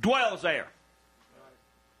 Dwells there.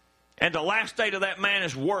 And the last state of that man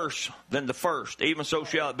is worse than the first. Even so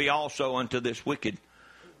shall it be also unto this wicked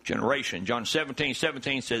generation. John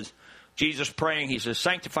 17:17 says, Jesus praying, he says,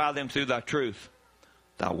 sanctify them through thy truth.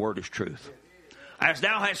 Thy word is truth. As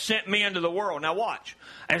thou hast sent me into the world. Now watch.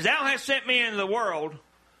 As thou hast sent me into the world,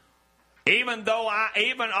 even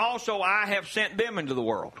also I have sent them into the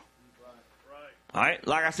world. All right?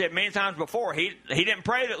 Like I said many times before, he didn't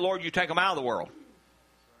pray that, Lord, you take them out of the world.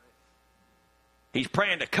 He's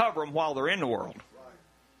praying to cover them while they're in the world.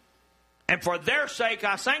 And for their sake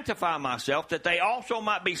I sanctify myself, that they also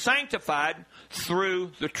might be sanctified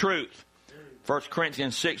through the truth. 1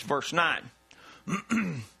 Corinthians 6, verse 9.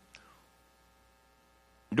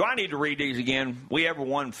 Do I need to read these again? We every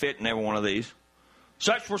one fit in every one of these.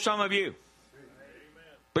 Such were some of you.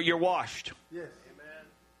 But you're washed.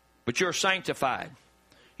 But you're sanctified.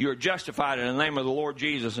 You're justified in the name of the Lord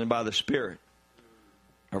Jesus and by the Spirit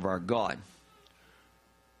of our God.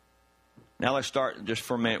 Now let's start just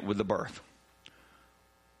for a minute with the birth.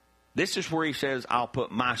 This is where he says, I'll put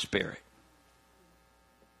my Spirit.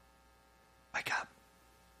 Wake up.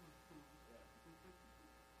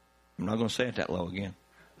 I'm not going to say it that low again.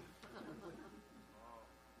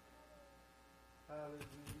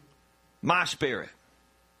 My Spirit.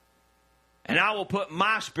 And I will put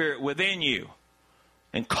my Spirit within you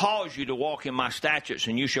and cause you to walk in my statutes,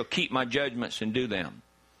 and you shall keep my judgments and do them.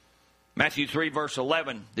 Matthew 3, verse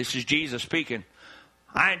 11, this is Jesus speaking.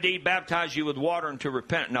 I indeed baptize you with water unto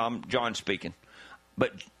repentance. No, I'm John speaking.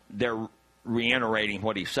 But they're reiterating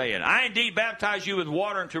what he's saying. I indeed baptize you with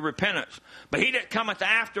water unto repentance. But he that cometh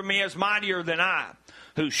after me is mightier than I,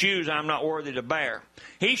 whose shoes I am not worthy to bear.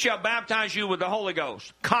 He shall baptize you with the Holy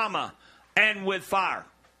Ghost, and with fire.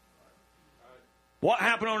 What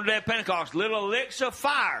happened on the day of Pentecost? Little licks of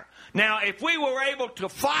fire. Now, if we were able to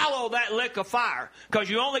follow that lick of fire, because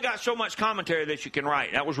you only got so much commentary that you can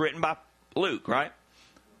write. That was written by Luke, right?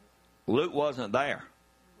 Luke wasn't there.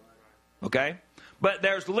 Okay? But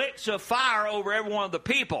there's licks of fire over every one of the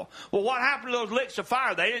people. Well, what happened to those licks of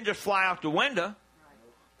fire? They didn't just fly out the window.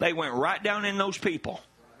 They went right down in those people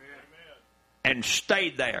and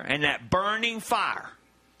stayed there. And that burning fire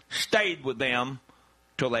stayed with them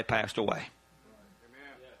till they passed away.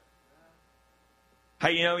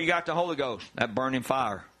 Hey, you know, you got the Holy Ghost, that burning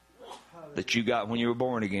fire that you got when you were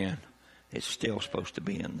born again. It's still supposed to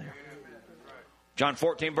be in there. John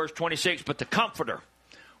 14, verse 26, but the Comforter,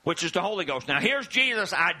 which is the Holy Ghost. Now, here's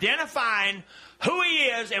Jesus identifying who He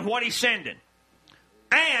is and what He's sending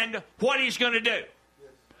and what He's going to do.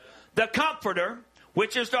 The Comforter,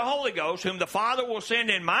 which is the Holy Ghost, whom the Father will send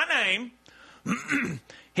in my name,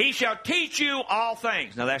 He shall teach you all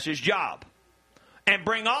things. Now, that's His job. And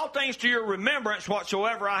bring all things to your remembrance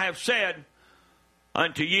whatsoever I have said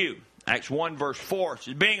unto you. Acts 1 verse 4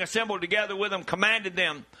 says, being assembled together with them, commanded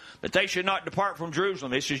them that they should not depart from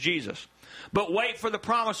Jerusalem. This is Jesus. But wait for the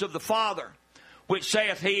promise of the Father, which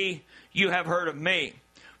saith He, you have heard of me.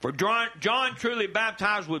 For John truly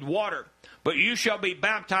baptized with water, but you shall be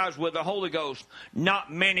baptized with the Holy Ghost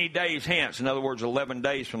not many days hence. In other words, 11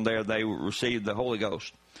 days from there they received the Holy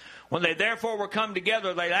Ghost. When they therefore were come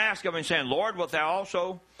together, they asked him and saying, Lord, wilt thou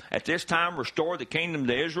also at this time restore the kingdom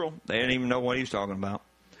to Israel? They didn't even know what he's talking about.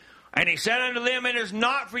 And he said unto them, it is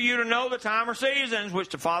not for you to know the time or seasons which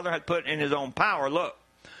the Father hath put in His own power. Look,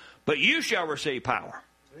 but you shall receive power.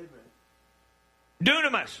 Amen.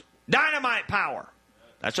 Dunamis, dynamite power.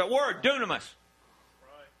 That's a word, dunamis. Right.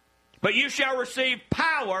 But you shall receive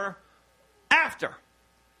power after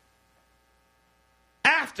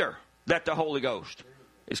that the Holy Ghost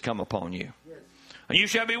is come upon you. Yes. And you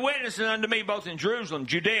shall be witnesses unto me both in Jerusalem,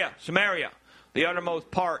 Judea, Samaria, the uttermost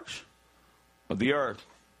parts of the earth.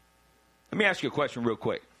 Let me ask you a question real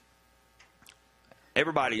quick.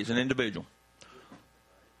 Everybody is an individual.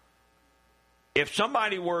 If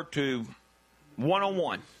somebody were to,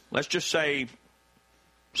 one-on-one, let's just say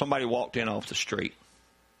somebody walked in off the street,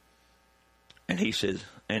 and he says,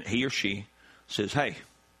 and he or she says, hey,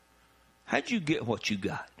 how'd you get what you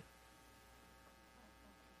got?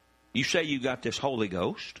 You say you got this Holy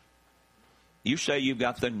Ghost. You say you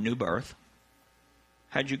got the new birth.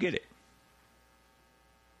 How'd you get it?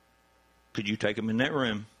 Could you take them in that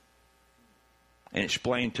room and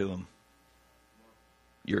explain to them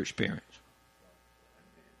your experience?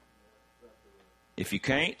 If you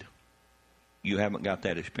can't, you haven't got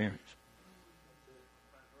that experience.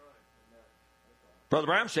 Brother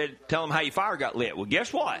Brown said, tell them how your fire got lit. Well,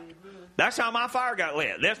 guess what? That's how my fire got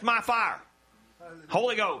lit. That's my fire.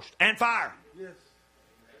 Holy Ghost and fire. Yes.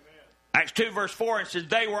 Acts 2 verse 4, it says,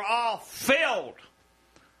 they were all filled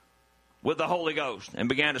with the Holy Ghost and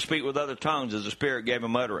began to speak with other tongues as the Spirit gave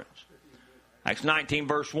them utterance. Acts 19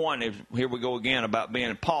 verse 1, here we go again about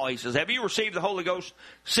being Paul. He says, have you received the Holy Ghost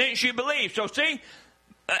since you believe? So see,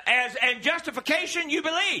 as justification, you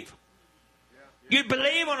believe. You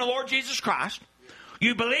believe on the Lord Jesus Christ.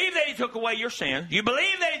 You believe that He took away your sin. You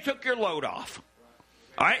believe that He took your load off.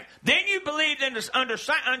 All right? Then you believed unto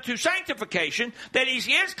sanctification, that He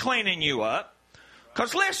is cleaning you up.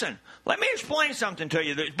 Because listen, let me explain something to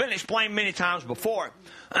you that's been explained many times before.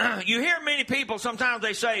 You hear many people, sometimes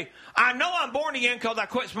they say, I know I'm born again because I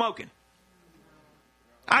quit smoking.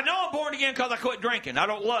 I know I'm born again because I quit drinking. I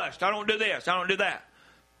don't lust. I don't do this. I don't do that.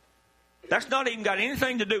 That's not even got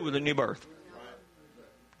anything to do with the new birth.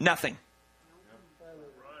 Nothing.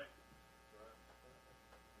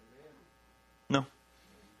 No.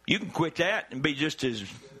 You can quit that and be just as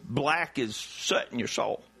black as soot in your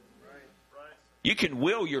soul. You can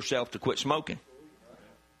will yourself to quit smoking.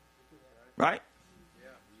 Right?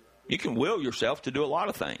 You can will yourself to do a lot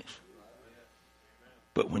of things.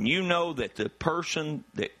 But when you know that the person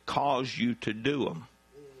that caused you to do them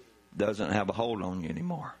doesn't have a hold on you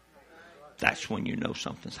anymore, that's when you know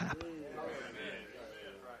something's happened.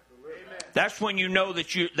 That's when you know that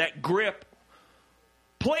that grip.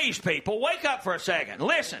 Please, people, wake up for a second.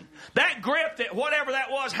 Listen, that grip that whatever that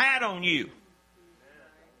was had on you,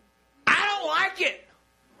 I don't like it.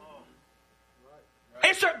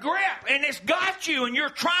 It's a grip, and it's got you, and you're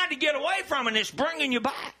trying to get away from it, and it's bringing you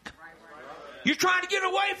back. You're trying to get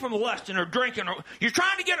away from lusting or drinking, or you're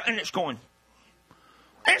trying to get, and it's going.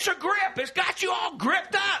 It's a grip. It's got you all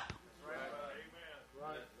gripped up.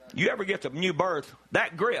 You ever get the new birth,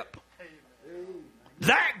 that grip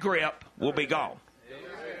will be gone.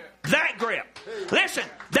 That grip. Listen,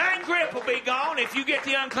 that grip will be gone if you get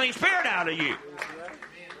the unclean spirit out of you.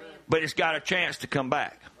 but it's got a chance to come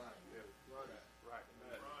back.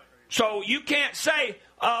 So you can't say,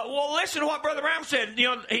 well, listen to what Brother Brown said.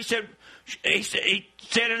 You know, he said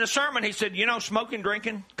in a sermon, he said, you know, smoking,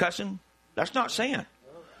 drinking, cussing, that's not sin.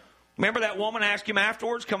 Remember that woman asked him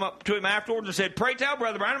afterwards, come up to him afterwards and said, pray tell,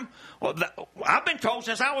 Brother Branham, well, I've been told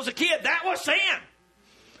since I was a kid that was sin.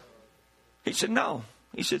 He said, no.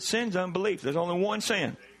 He said, sin's unbelief. There's only one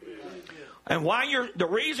sin. And the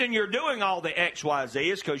reason you're doing all the X, Y, Z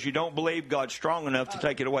is because you don't believe God's strong enough to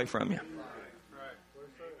take it away from you.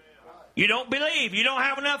 You don't believe. You don't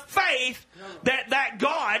have enough faith that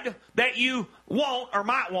God that you want or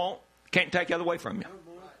might want can't take it away from you.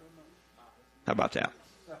 How about that?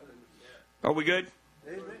 Are we good?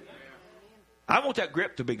 I want that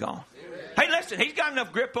grip to be gone. Hey, listen, he's got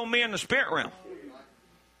enough grip on me in the spirit realm.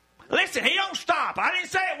 Listen, he don't stop. I didn't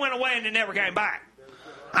say it went away and it never came back.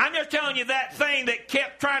 I'm just telling you that thing that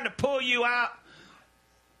kept trying to pull you out,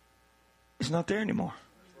 it's not there anymore.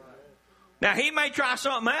 Now, he may try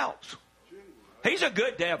something else. He's a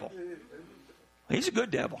good devil. He's a good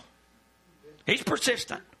devil. He's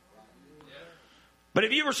persistent. But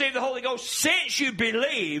if you receive the Holy Ghost since you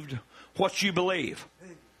believed what you believe,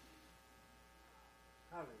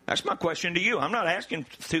 that's my question to you. I'm not asking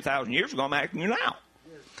 2,000 years ago. I'm asking you now.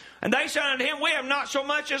 And they said unto him, we have not so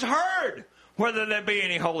much as heard whether there be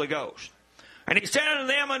any Holy Ghost. And he said unto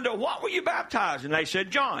them, unto what were you baptized? And they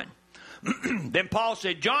said, John. Then Paul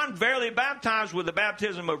said, John verily baptized with the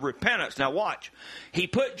baptism of repentance. Now watch. He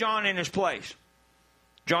put John in his place.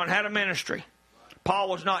 John had a ministry. Paul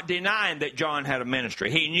was not denying that John had a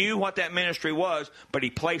ministry. He knew what that ministry was, but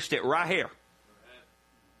he placed it right here.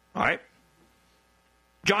 All right?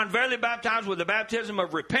 John verily baptized with the baptism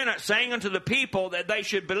of repentance, saying unto the people that they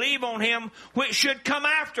should believe on him which should come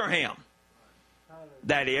after him.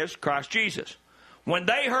 That is, Christ Jesus. When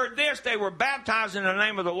they heard this, they were baptized in the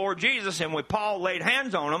name of the Lord Jesus, and when Paul laid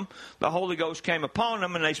hands on them, the Holy Ghost came upon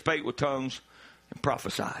them, and they spake with tongues and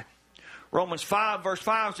prophesied. Romans 5, verse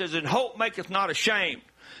 5 says, and hope maketh not ashamed,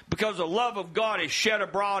 because the love of God is shed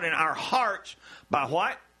abroad in our hearts by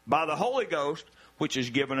what? By the Holy Ghost, which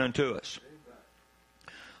is given unto us.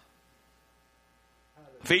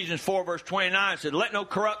 Ephesians 4, verse 29 said, let no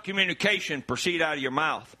corrupt communication proceed out of your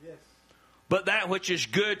mouth, but that which is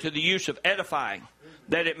good to the use of edifying,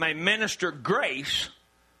 that it may minister grace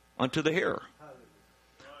unto the hearer.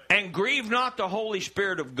 And grieve not the Holy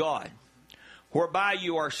Spirit of God, whereby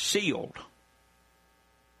you are sealed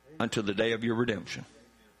unto the day of your redemption.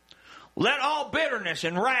 Let all bitterness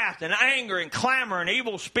and wrath and anger and clamor and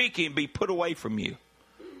evil speaking be put away from you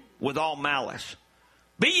with all malice.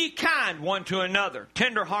 Be ye kind one to another,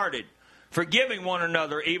 tender-hearted, forgiving one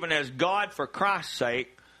another, even as God for Christ's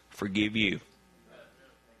sake forgive you.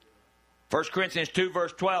 1 Corinthians 2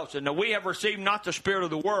 verse 12 said, now we have received not the spirit of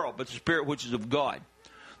the world, but the Spirit which is of God,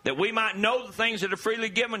 that we might know the things that are freely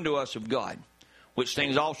given to us of God, which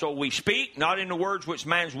things also we speak, not in the words which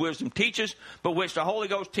man's wisdom teaches, but which the Holy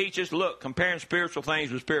Ghost teaches. Look, comparing spiritual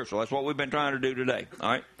things with spiritual. That's what we've been trying to do today. All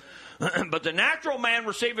right. But the natural man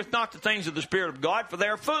receiveth not the things of the Spirit of God, for they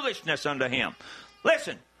are foolishness unto him.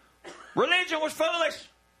 Listen, religion was foolish.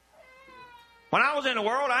 When I was in the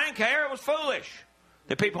world, I didn't care. It was foolish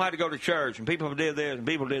that people had to go to church, and people did this, and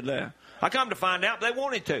people did that. I come to find out they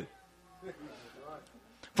wanted to.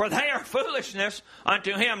 For they are foolishness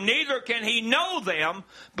unto him, neither can he know them,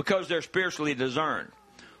 because they're spiritually discerned.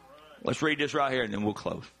 Let's read this right here, and then we'll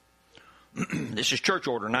close. This is Church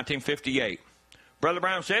Order, 1958. Brother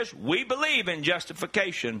Brown says, we believe in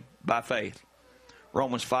justification by faith.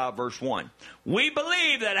 Romans 5, verse 1. We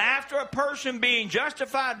believe that after a person being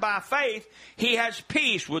justified by faith, he has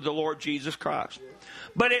peace with the Lord Jesus Christ.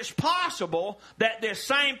 But it's possible that this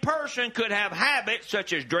same person could have habits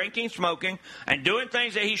such as drinking, smoking, and doing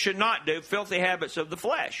things that he should not do, filthy habits of the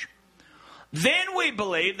flesh. Then we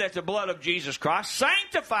believe that the blood of Jesus Christ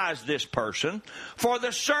sanctifies this person for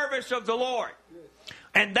the service of the Lord.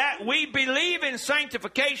 And that we believe in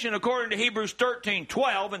sanctification according to Hebrews 13,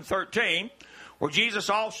 12 and 13, where Jesus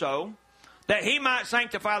also, that he might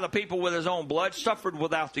sanctify the people with his own blood, suffered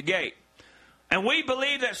without the gate. And we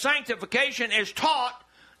believe that sanctification is taught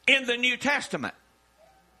in the New Testament.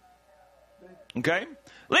 Okay?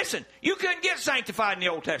 Listen, you couldn't get sanctified in the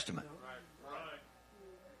Old Testament.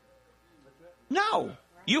 No.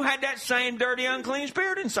 You had that same dirty, unclean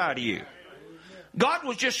spirit inside of you. God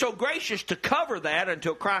was just so gracious to cover that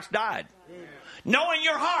until Christ died. Knowing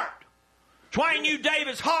your heart. That's why he knew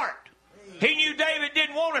David's heart. He knew David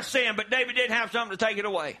didn't want to sin, but David did have something to take it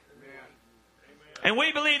away. And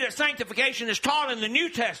we believe that sanctification is taught in the New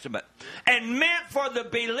Testament and meant for the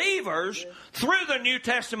believers through the New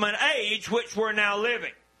Testament age which we're now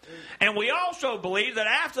living. And we also believe that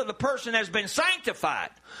after the person has been sanctified,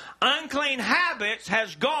 unclean habits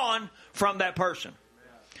has gone from that person.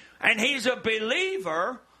 And he's a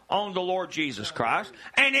believer on the Lord Jesus Christ,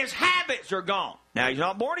 and his habits are gone. Now, he's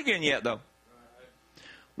not born again yet, though.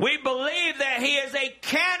 We believe that he is a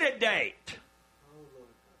candidate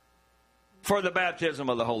for the baptism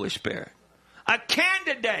of the Holy Spirit. A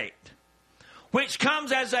candidate, which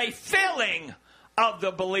comes as a filling of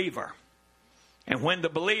the believer. And when the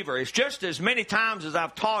believer, it's just as many times as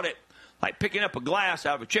I've taught it, like picking up a glass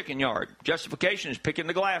out of a chicken yard. Justification is picking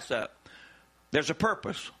the glass up. There's a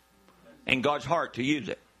purpose in God's heart to use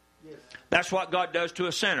it. That's what God does to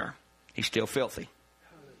a sinner. He's still filthy.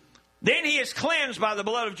 Then he is cleansed by the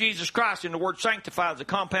blood of Jesus Christ, and the word sanctified is a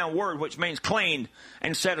compound word which means cleaned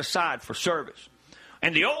and set aside for service.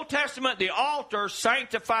 In the Old Testament, the altar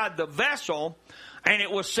sanctified the vessel, and it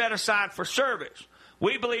was set aside for service.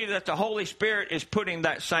 We believe that the Holy Spirit is putting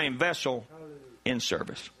that same vessel in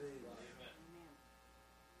service.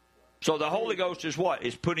 So the Holy Ghost is what?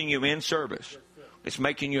 It's putting you in service. It's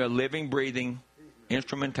making you a living, breathing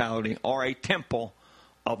instrumentality or a temple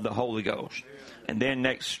of the Holy Ghost. And then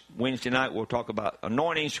next Wednesday night we'll talk about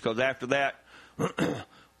anointings, because after that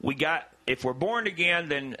we got, if we're born again,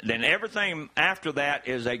 then everything after that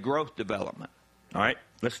is a growth development. All right?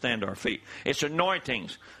 Let's stand to our feet. It's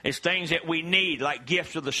anointings. It's things that we need, like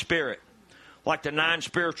gifts of the Spirit, like the 9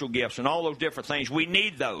 spiritual gifts and all those different things. We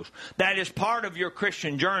need those. That is part of your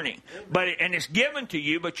Christian journey. And it's given to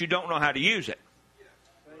you, but you don't know how to use it.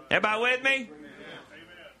 Everybody with me?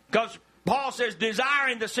 Because Paul says,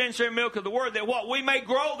 desiring the sincere milk of the word, that what? We may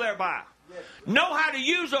grow thereby. Know how to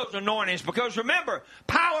use those anointings, because remember,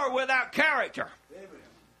 power without character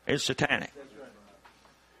is satanic.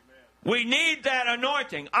 We need that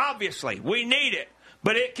anointing, obviously. We need it.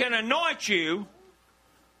 But it can anoint you,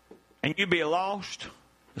 and you be lost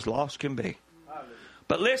as can be.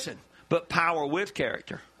 But listen, but power with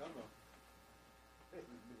character.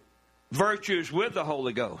 Virtues with the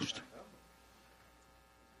Holy Ghost.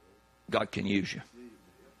 God can use you.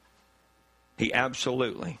 He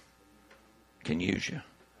absolutely can use you.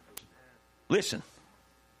 Listen,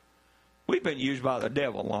 we've been used by the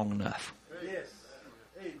devil long enough. Yes.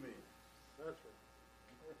 Amen.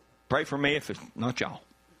 Pray for me if it's not y'all.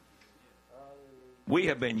 We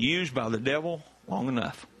have been used by the devil long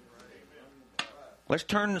enough. Let's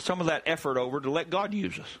turn some of that effort over to let God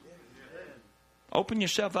use us. Open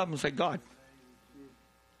yourself up and say, God,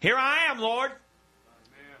 here I am, Lord.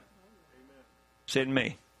 Send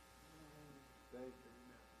me.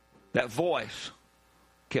 That voice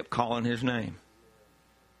kept calling his name.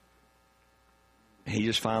 He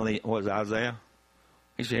just finally, was Isaiah?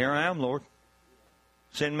 He said, here I am, Lord.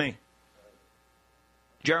 Send me.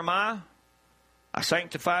 Jeremiah, I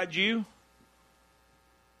sanctified you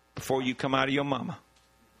before you come out of your mama,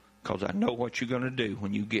 because I know what you're going to do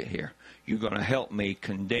when you get here. You're going to help me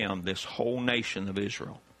condemn this whole nation of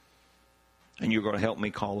Israel. And you're going to help me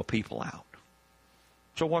call the people out.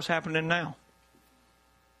 So what's happening now?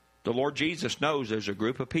 The Lord Jesus knows there's a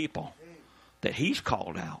group of people that he's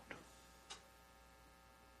called out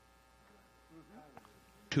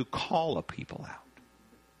to call a people out,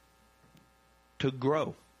 to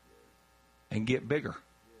grow and get bigger,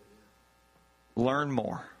 learn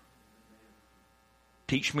more.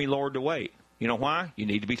 Teach me, Lord, to wait. You know why? You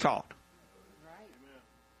need to be taught.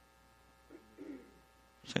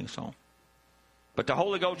 Sing a song. But the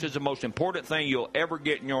Holy Ghost is the most important thing you'll ever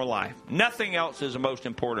get in your life. Nothing else is the most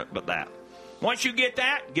important but that. Once you get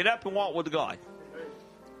that, get up and walk with God.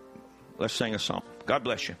 Let's sing a song. God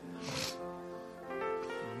bless you.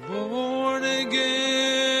 Born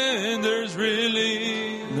again, there's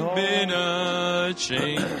really been a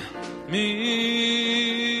change.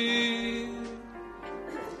 Me,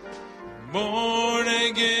 born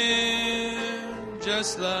again,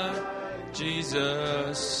 just like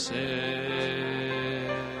Jesus said.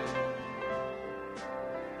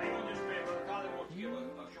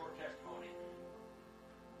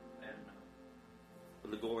 For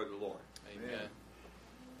the glory of the Lord. Amen.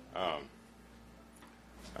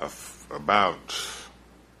 About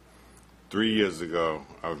 3 years ago,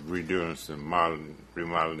 I was redoing some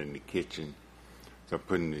remodeling in the kitchen. So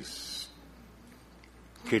putting these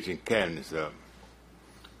kitchen cabinets up.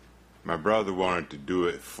 My brother wanted to do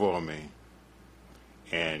it for me.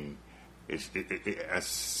 And I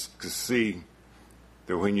could see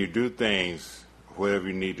that when you do things, whatever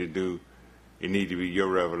you need to do, it need to be your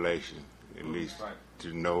revelation, at least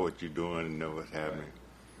to know what you're doing and know what's happening.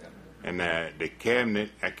 And the cabinet,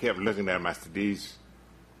 I kept looking at them. I said, these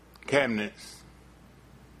cabinets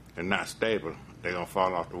are not stable. They're going to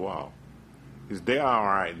fall off the wall. He said, they're all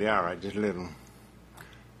right. They're all right. Just leave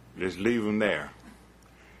them there.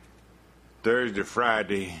 Thursday,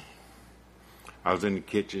 Friday, I was in the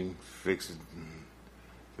kitchen fixing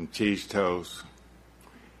some cheese toast,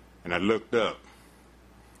 and I looked up,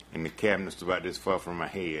 and the cabinet's about this far from my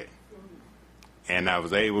head, and I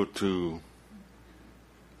was able to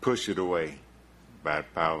push it away by the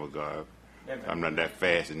power of God. I'm not that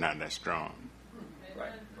fast and not that strong.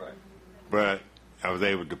 Right. But I was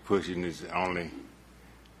able to push it, and it's only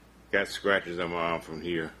got scratches on my arm from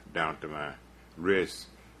here down to my wrist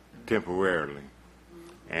temporarily.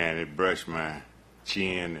 And it brushed my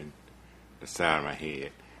chin and the side of my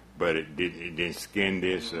head. But it didn't skin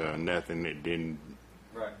this or nothing. It didn't.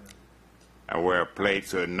 Right. I wear a plate,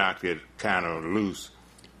 so it knocked it kind of loose.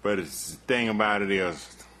 But the thing about it is,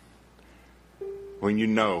 when you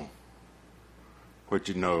know what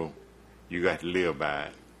you know, you got to live by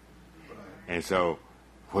it. And so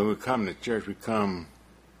when we come to church, we come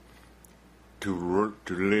to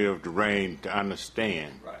live, to reign, to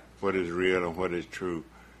understand what is real and what is true.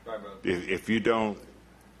 Right, brother. If you don't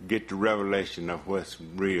get the revelation of what's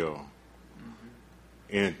real,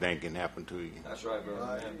 anything can happen to you. That's right,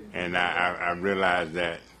 brother. And I realized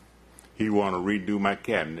that he want to redo my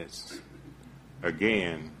cabinets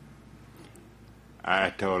again. I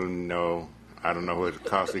told him, no, I don't know what it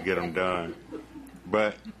costs to get them done,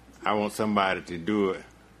 but I want somebody to do it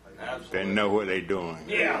that know what they're doing.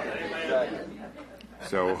 Yeah.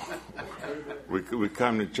 So we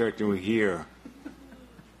come to church and we hear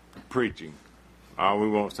preaching. All we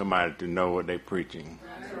want somebody to know what they're preaching.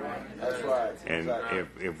 That's right. And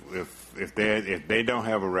if they don't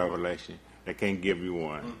have a revelation, they can't give you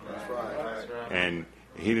one. That's right. And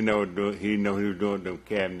he didn't know he was doing them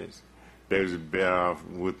cabinets. They was better off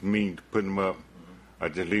with me to put them up or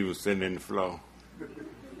just leave them sitting in the floor.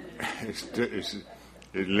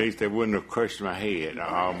 At least they wouldn't have crushed my head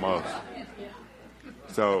almost.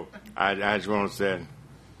 So I just want to say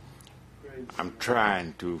I'm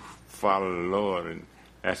trying to follow the Lord, and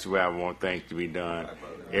that's the way I want things to be done.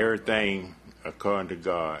 Everything according to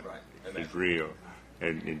God is real.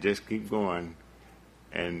 And just keep going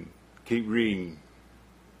and keep reading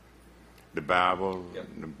the Bible,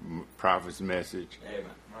 the prophet's message. Amen.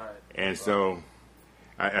 And so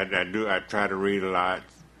I try to read a lot.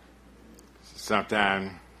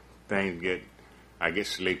 Sometimes I get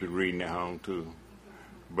sleepy reading at home too.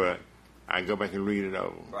 But I go back and read it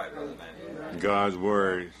over. Right, brother, man. God's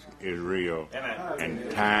word is real. Amen.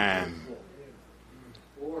 And time,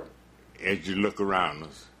 as you look around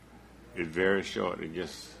us, is very short. It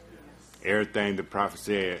just, everything the prophet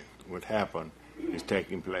said would happen is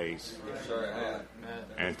taking place. Yes, sir.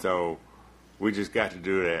 And so we just got to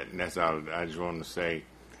do that. And that's all I just want to say.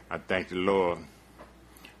 I thank the Lord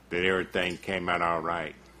that everything came out all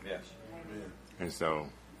right. Yes. And so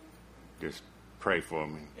just pray for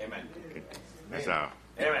me. Amen. That's all.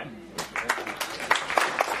 Amen.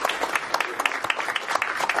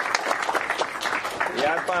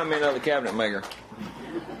 Yeah, I'd find me another cabinet maker.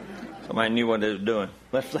 Somebody knew what they was doing.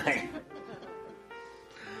 Let's sing.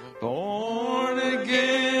 Born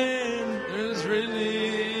again, there's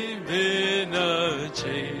really been a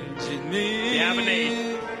change in me. Yeah, I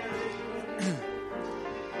need.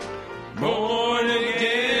 Born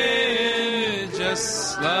again,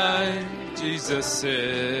 just like Jesus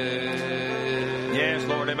said. Yes,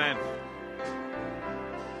 Lord, amen.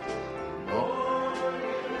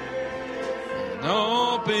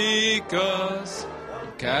 No, because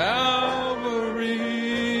of Calvary,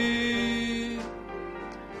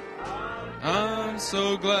 I'm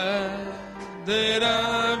so glad that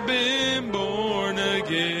I've been born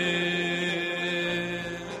again.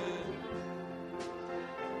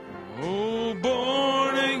 Oh,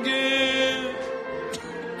 born again,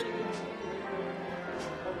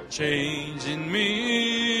 changing me.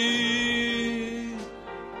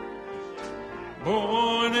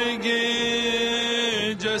 Born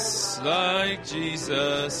again, just like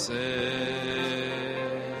Jesus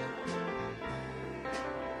said.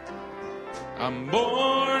 I'm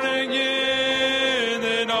born again,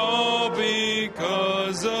 and all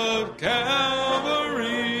because of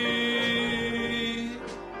Calvary.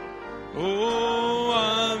 Oh,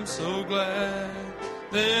 I'm so glad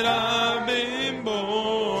that I've been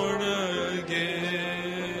born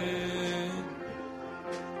again.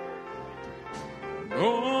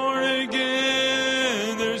 Born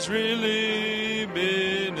again, there's really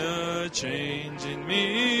been a change in me.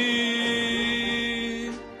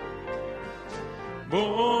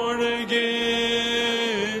 Born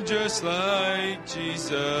again, just like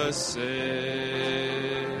Jesus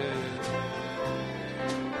said.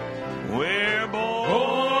 We're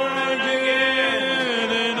Born again,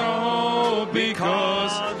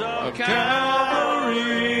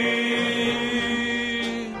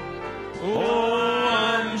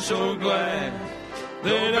 glad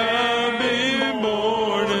that I've been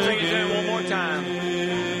born Sing it again. one more time.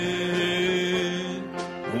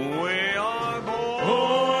 We are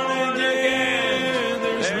born again.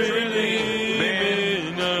 There's really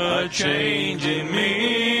been a change in me.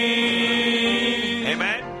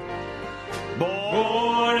 Amen.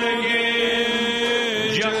 Born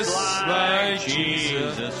again, just like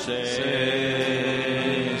Jesus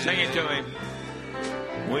said. Sing it to him.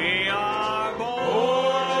 We are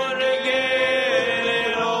born again,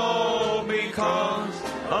 and all because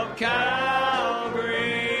of Calvary.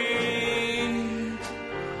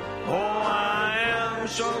 Oh, I am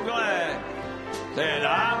so glad that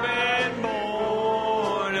I've been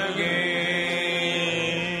born again.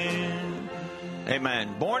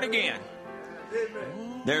 Amen. Born again.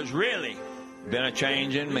 There's really been a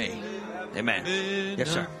change in me. Amen.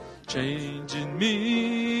 Yes, sir. Change in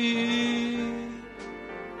me.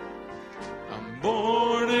 I'm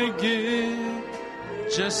born again,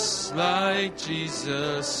 just like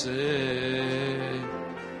Jesus said.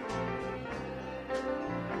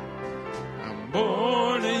 I'm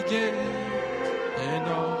born again, and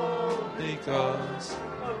all because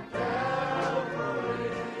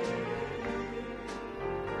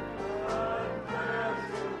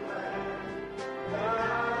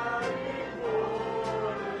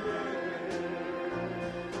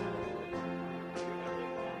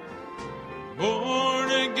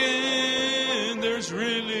born again, there's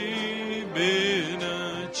really been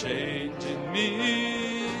a change in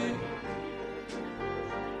me.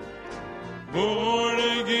 Born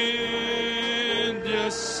again,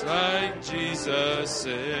 just like Jesus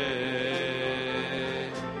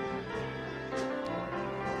said.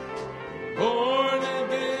 Born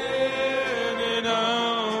again, and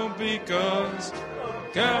all because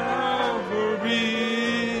Calvary.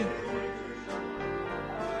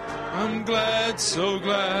 I'm glad, so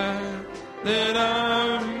glad that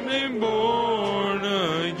I've been born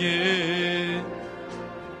again.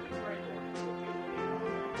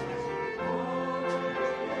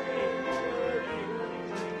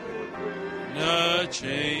 A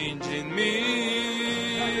change in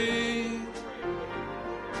me,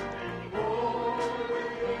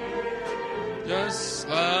 just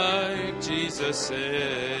like Jesus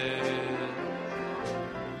said.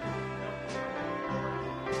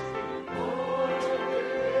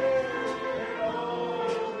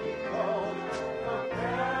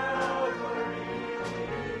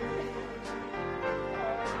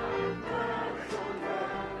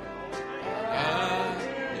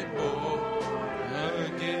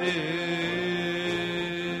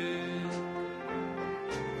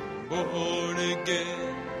 Born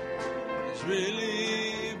again, there's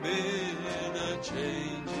really been a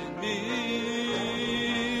change in me.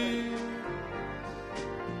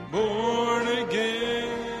 Born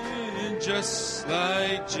again, just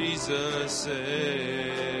like Jesus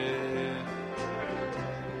said.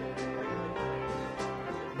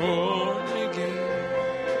 Born again,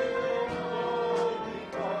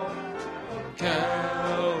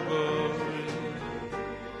 Calvary.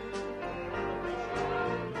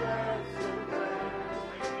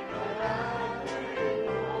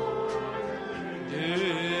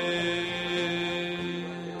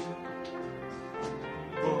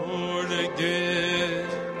 Born again,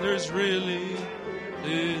 there's really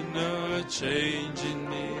been a change in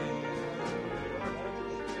me.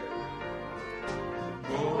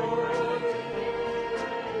 Born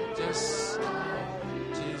again, just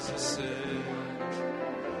like Jesus said.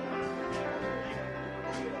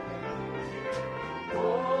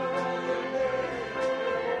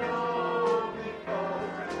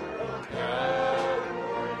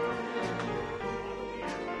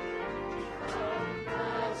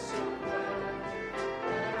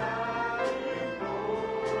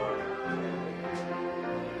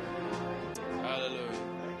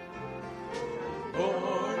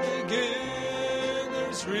 Born again,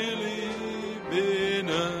 there's really been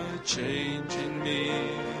a change in me.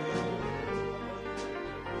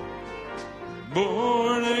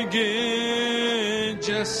 Born again,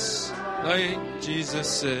 just like Jesus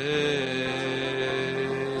said.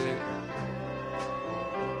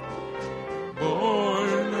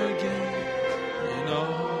 Born again, you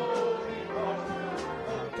know.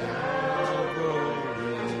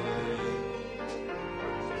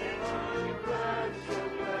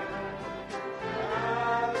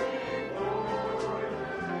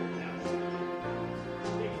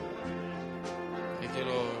 Thank you,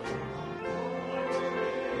 Lord.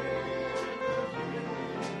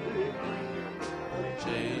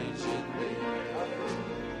 Change in me.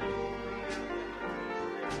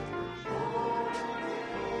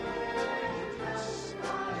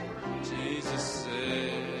 Jesus Jesus said.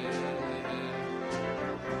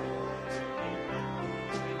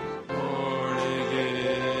 Born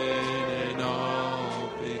again and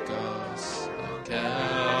all because of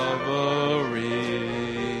Calvary.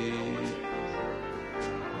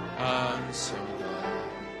 I'm so glad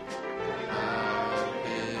I've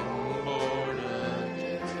been born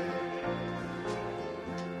again.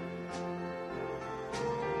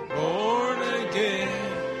 Born again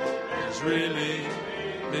has really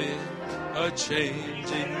been a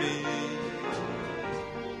change in me.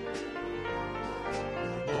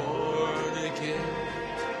 Born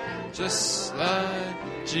again, just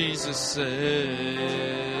like Jesus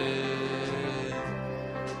said.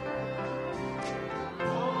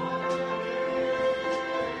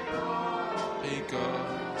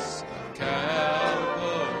 Because of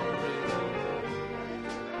Calvary,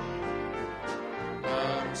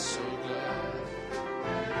 I'm so glad.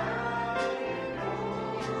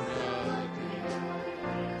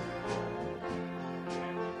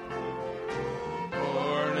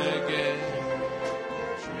 Born again,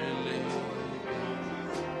 it's really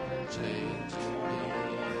changing me.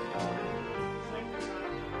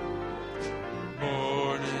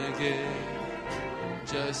 Born again,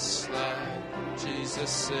 just like Jesus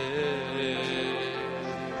said.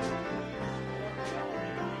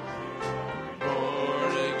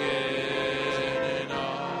 Born again in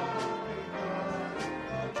all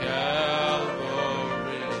Calvary.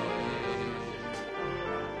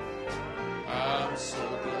 I'm so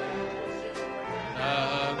glad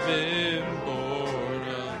I've been born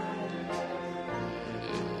again.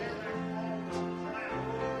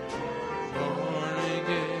 Born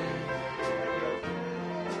again.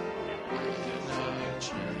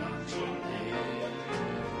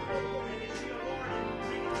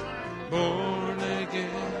 Born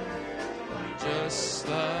again, just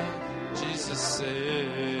like Jesus said.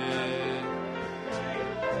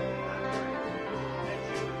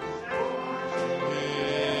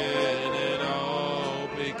 And it all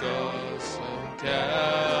because of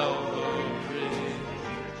Calvary.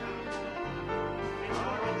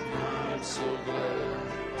 I'm so glad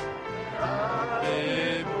I've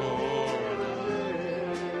been born again.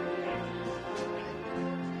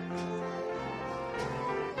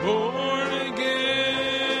 Born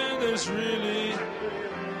again, there's really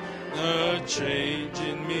a change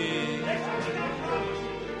in me.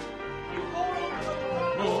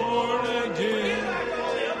 Born again,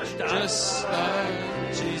 just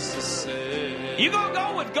like Jesus said. You gonna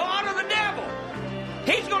go with God or the devil?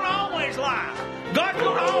 He's gonna always lie. God's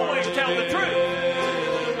gonna always tell the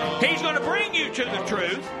truth. He's gonna bring you to the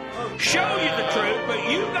truth, show you the truth, but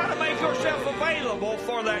you've got to make yourself available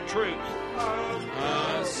for that truth.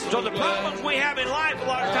 So the problems we have in life, a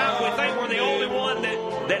lot of times we think we're the only one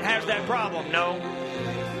that has that problem. No.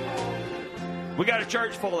 We got a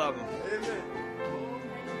church full of them.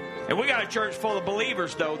 And we got a church full of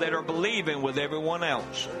believers, though, that are believing with everyone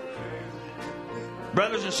else.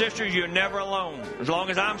 Brothers and sisters, you're never alone. As long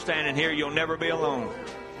as I'm standing here, you'll never be alone.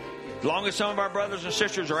 As long as some of our brothers and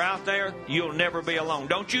sisters are out there, you'll never be alone.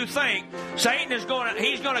 Don't you think Satan is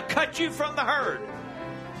he's going to cut you from the herd.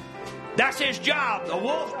 That's his job. The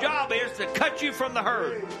wolf's job is to cut you from the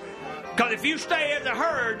herd. Because if you stay in the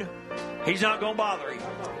herd, he's not going to bother you.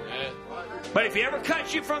 But if he ever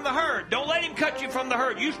cuts you from the herd, don't let him cut you from the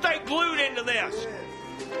herd. You stay glued into this.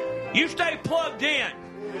 You stay plugged in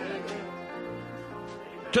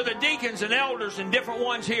to the deacons and elders and different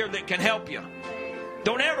ones here that can help you.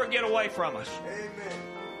 Don't ever get away from us.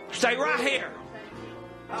 Stay right here.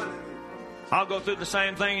 I'll go through the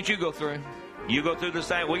same thing that you go through. You go through the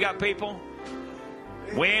same. We got people.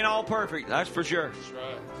 We ain't all perfect, that's for sure.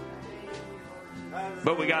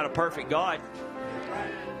 But we got a perfect God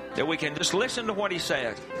that we can just listen to what he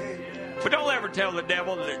said. But don't ever tell the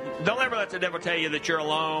devil, don't ever let the devil tell you that you're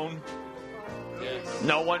alone. Yes.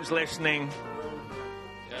 No one's listening.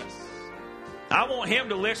 Yes. I want him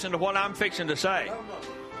to listen to what I'm fixing to say.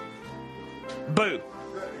 Boo.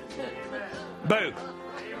 Boo.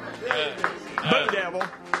 Boo, devil.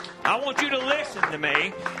 I want you to listen to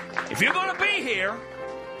me. If you're going to be here,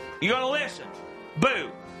 you're going to listen.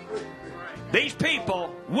 Boo. These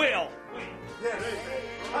people will.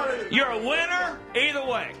 You're a winner either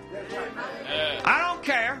way. I don't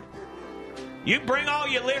care. You bring all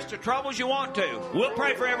your list of troubles you want to. We'll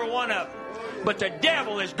pray for every one of them. But the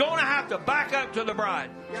devil is going to have to back up to the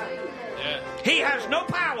bride. He has no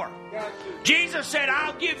power. Jesus said,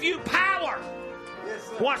 I'll give you power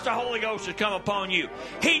once the Holy Ghost has come upon you.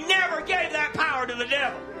 He never gave that power to the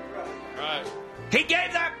devil. Right. He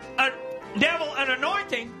gave that devil an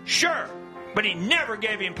anointing, sure, but he never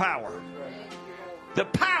gave him power. The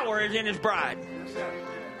power is in His bride.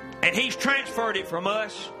 And He's transferred it from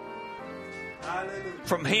us,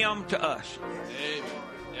 from Him to us.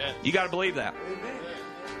 You got to believe that.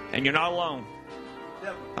 And you're not alone.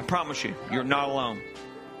 I promise you, you're not alone.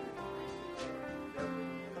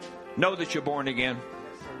 Know that you're born again.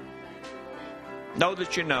 Know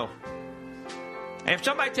that you know. And if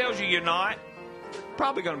somebody tells you you're not,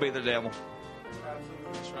 probably going to be the devil.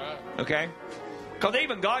 Okay? Because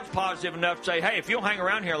even God's positive enough to say, hey, if you'll hang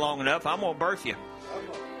around here long enough, I'm going to birth you.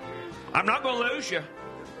 I'm not going to lose you.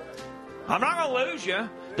 I'm not going to lose you.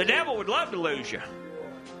 The devil would love to lose you.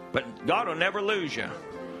 But God will never lose you.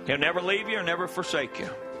 He'll never leave you or never forsake you.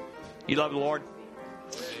 You love the Lord?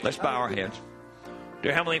 Let's bow our heads.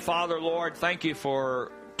 Dear Heavenly Father, Lord, thank you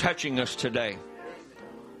for touching us today.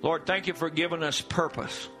 Lord, thank you for giving us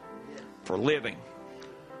purpose for living.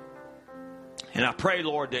 And I pray,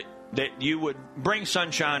 Lord, that you would bring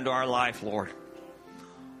sunshine to our life, Lord.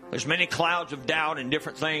 There's many clouds of doubt and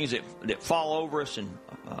different things that fall over us. And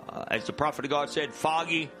as the prophet of God said,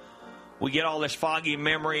 foggy. We get all this foggy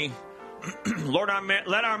memory. Lord,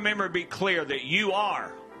 let our memory be clear that you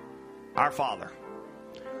are our Father.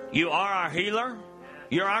 You are our healer.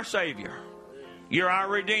 You're our Savior. You're our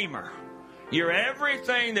Redeemer. You're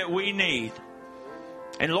everything that we need.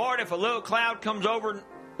 And Lord, if a little cloud comes over,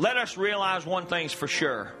 let us realize one thing's for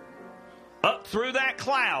sure. Up through that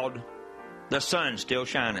cloud, the sun's still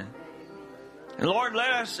shining. And Lord,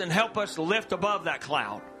 let us and help us lift above that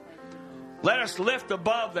cloud. Let us lift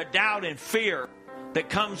above the doubt and fear that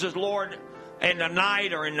comes as Lord in the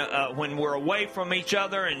night or when we're away from each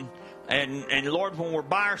other and Lord, when we're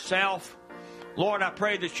by ourselves. Lord, I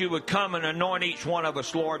pray that you would come and anoint each one of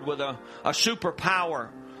us, Lord, with a superpower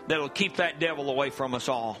that will keep that devil away from us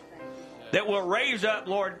all. That will raise up,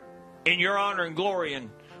 Lord, in your honor and glory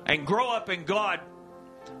and grow up in God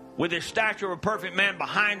with His stature of a perfect man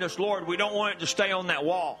behind us, Lord. We don't want it to stay on that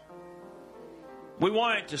wall. We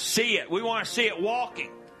want it to see it. We want to see it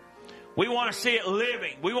walking. We want to see it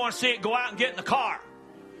living. We want to see it go out and get in the car.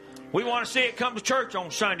 We want to see it come to church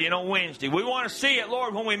on Sunday and on Wednesday. We want to see it,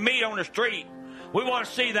 Lord, when we meet on the street. We want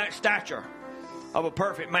to see that stature of a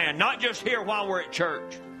perfect man, not just here while we're at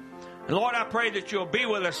church. And Lord, I pray that you'll be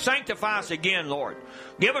with us. Sanctify us again, Lord.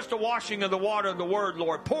 Give us the washing of the water of the Word,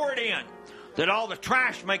 Lord. Pour it in that all the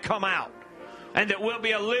trash may come out and that we'll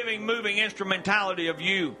be a living, moving instrumentality of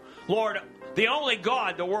you. Lord, the only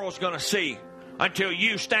God the world's going to see until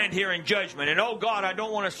you stand here in judgment. And oh God, I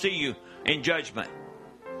don't want to see you in judgment.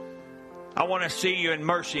 I want to see you in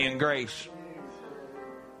mercy and grace.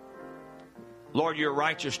 Lord, you're a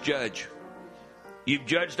righteous judge. You've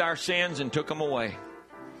judged our sins and took them away.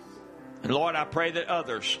 And Lord, I pray that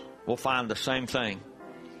others will find the same thing.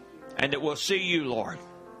 And that we'll see you, Lord.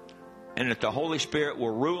 And that the Holy Spirit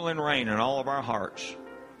will rule and reign in all of our hearts.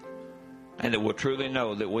 And that we'll truly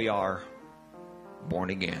know that we are born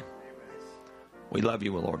again. We love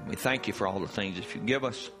you, Lord. We thank you for all the things that you give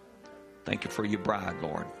us. Thank you for your bride,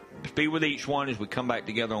 Lord. Be with each one as we come back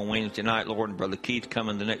together on Wednesday night, Lord. And Brother Keith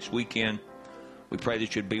coming the next weekend. We pray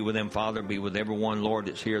that you'd be with them, Father. Be with everyone, Lord,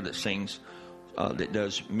 that's here, that sings, that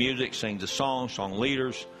does music, sings a song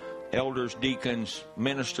leaders, elders, deacons,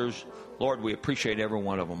 ministers. Lord, we appreciate every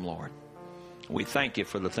one of them, Lord. We thank you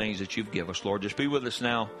for the things that you've given us, Lord. Just be with us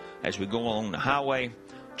now as we go along the highway.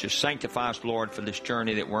 Just sanctify us, Lord, for this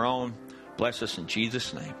journey that we're on. Bless us in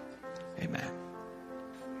Jesus' name. Amen.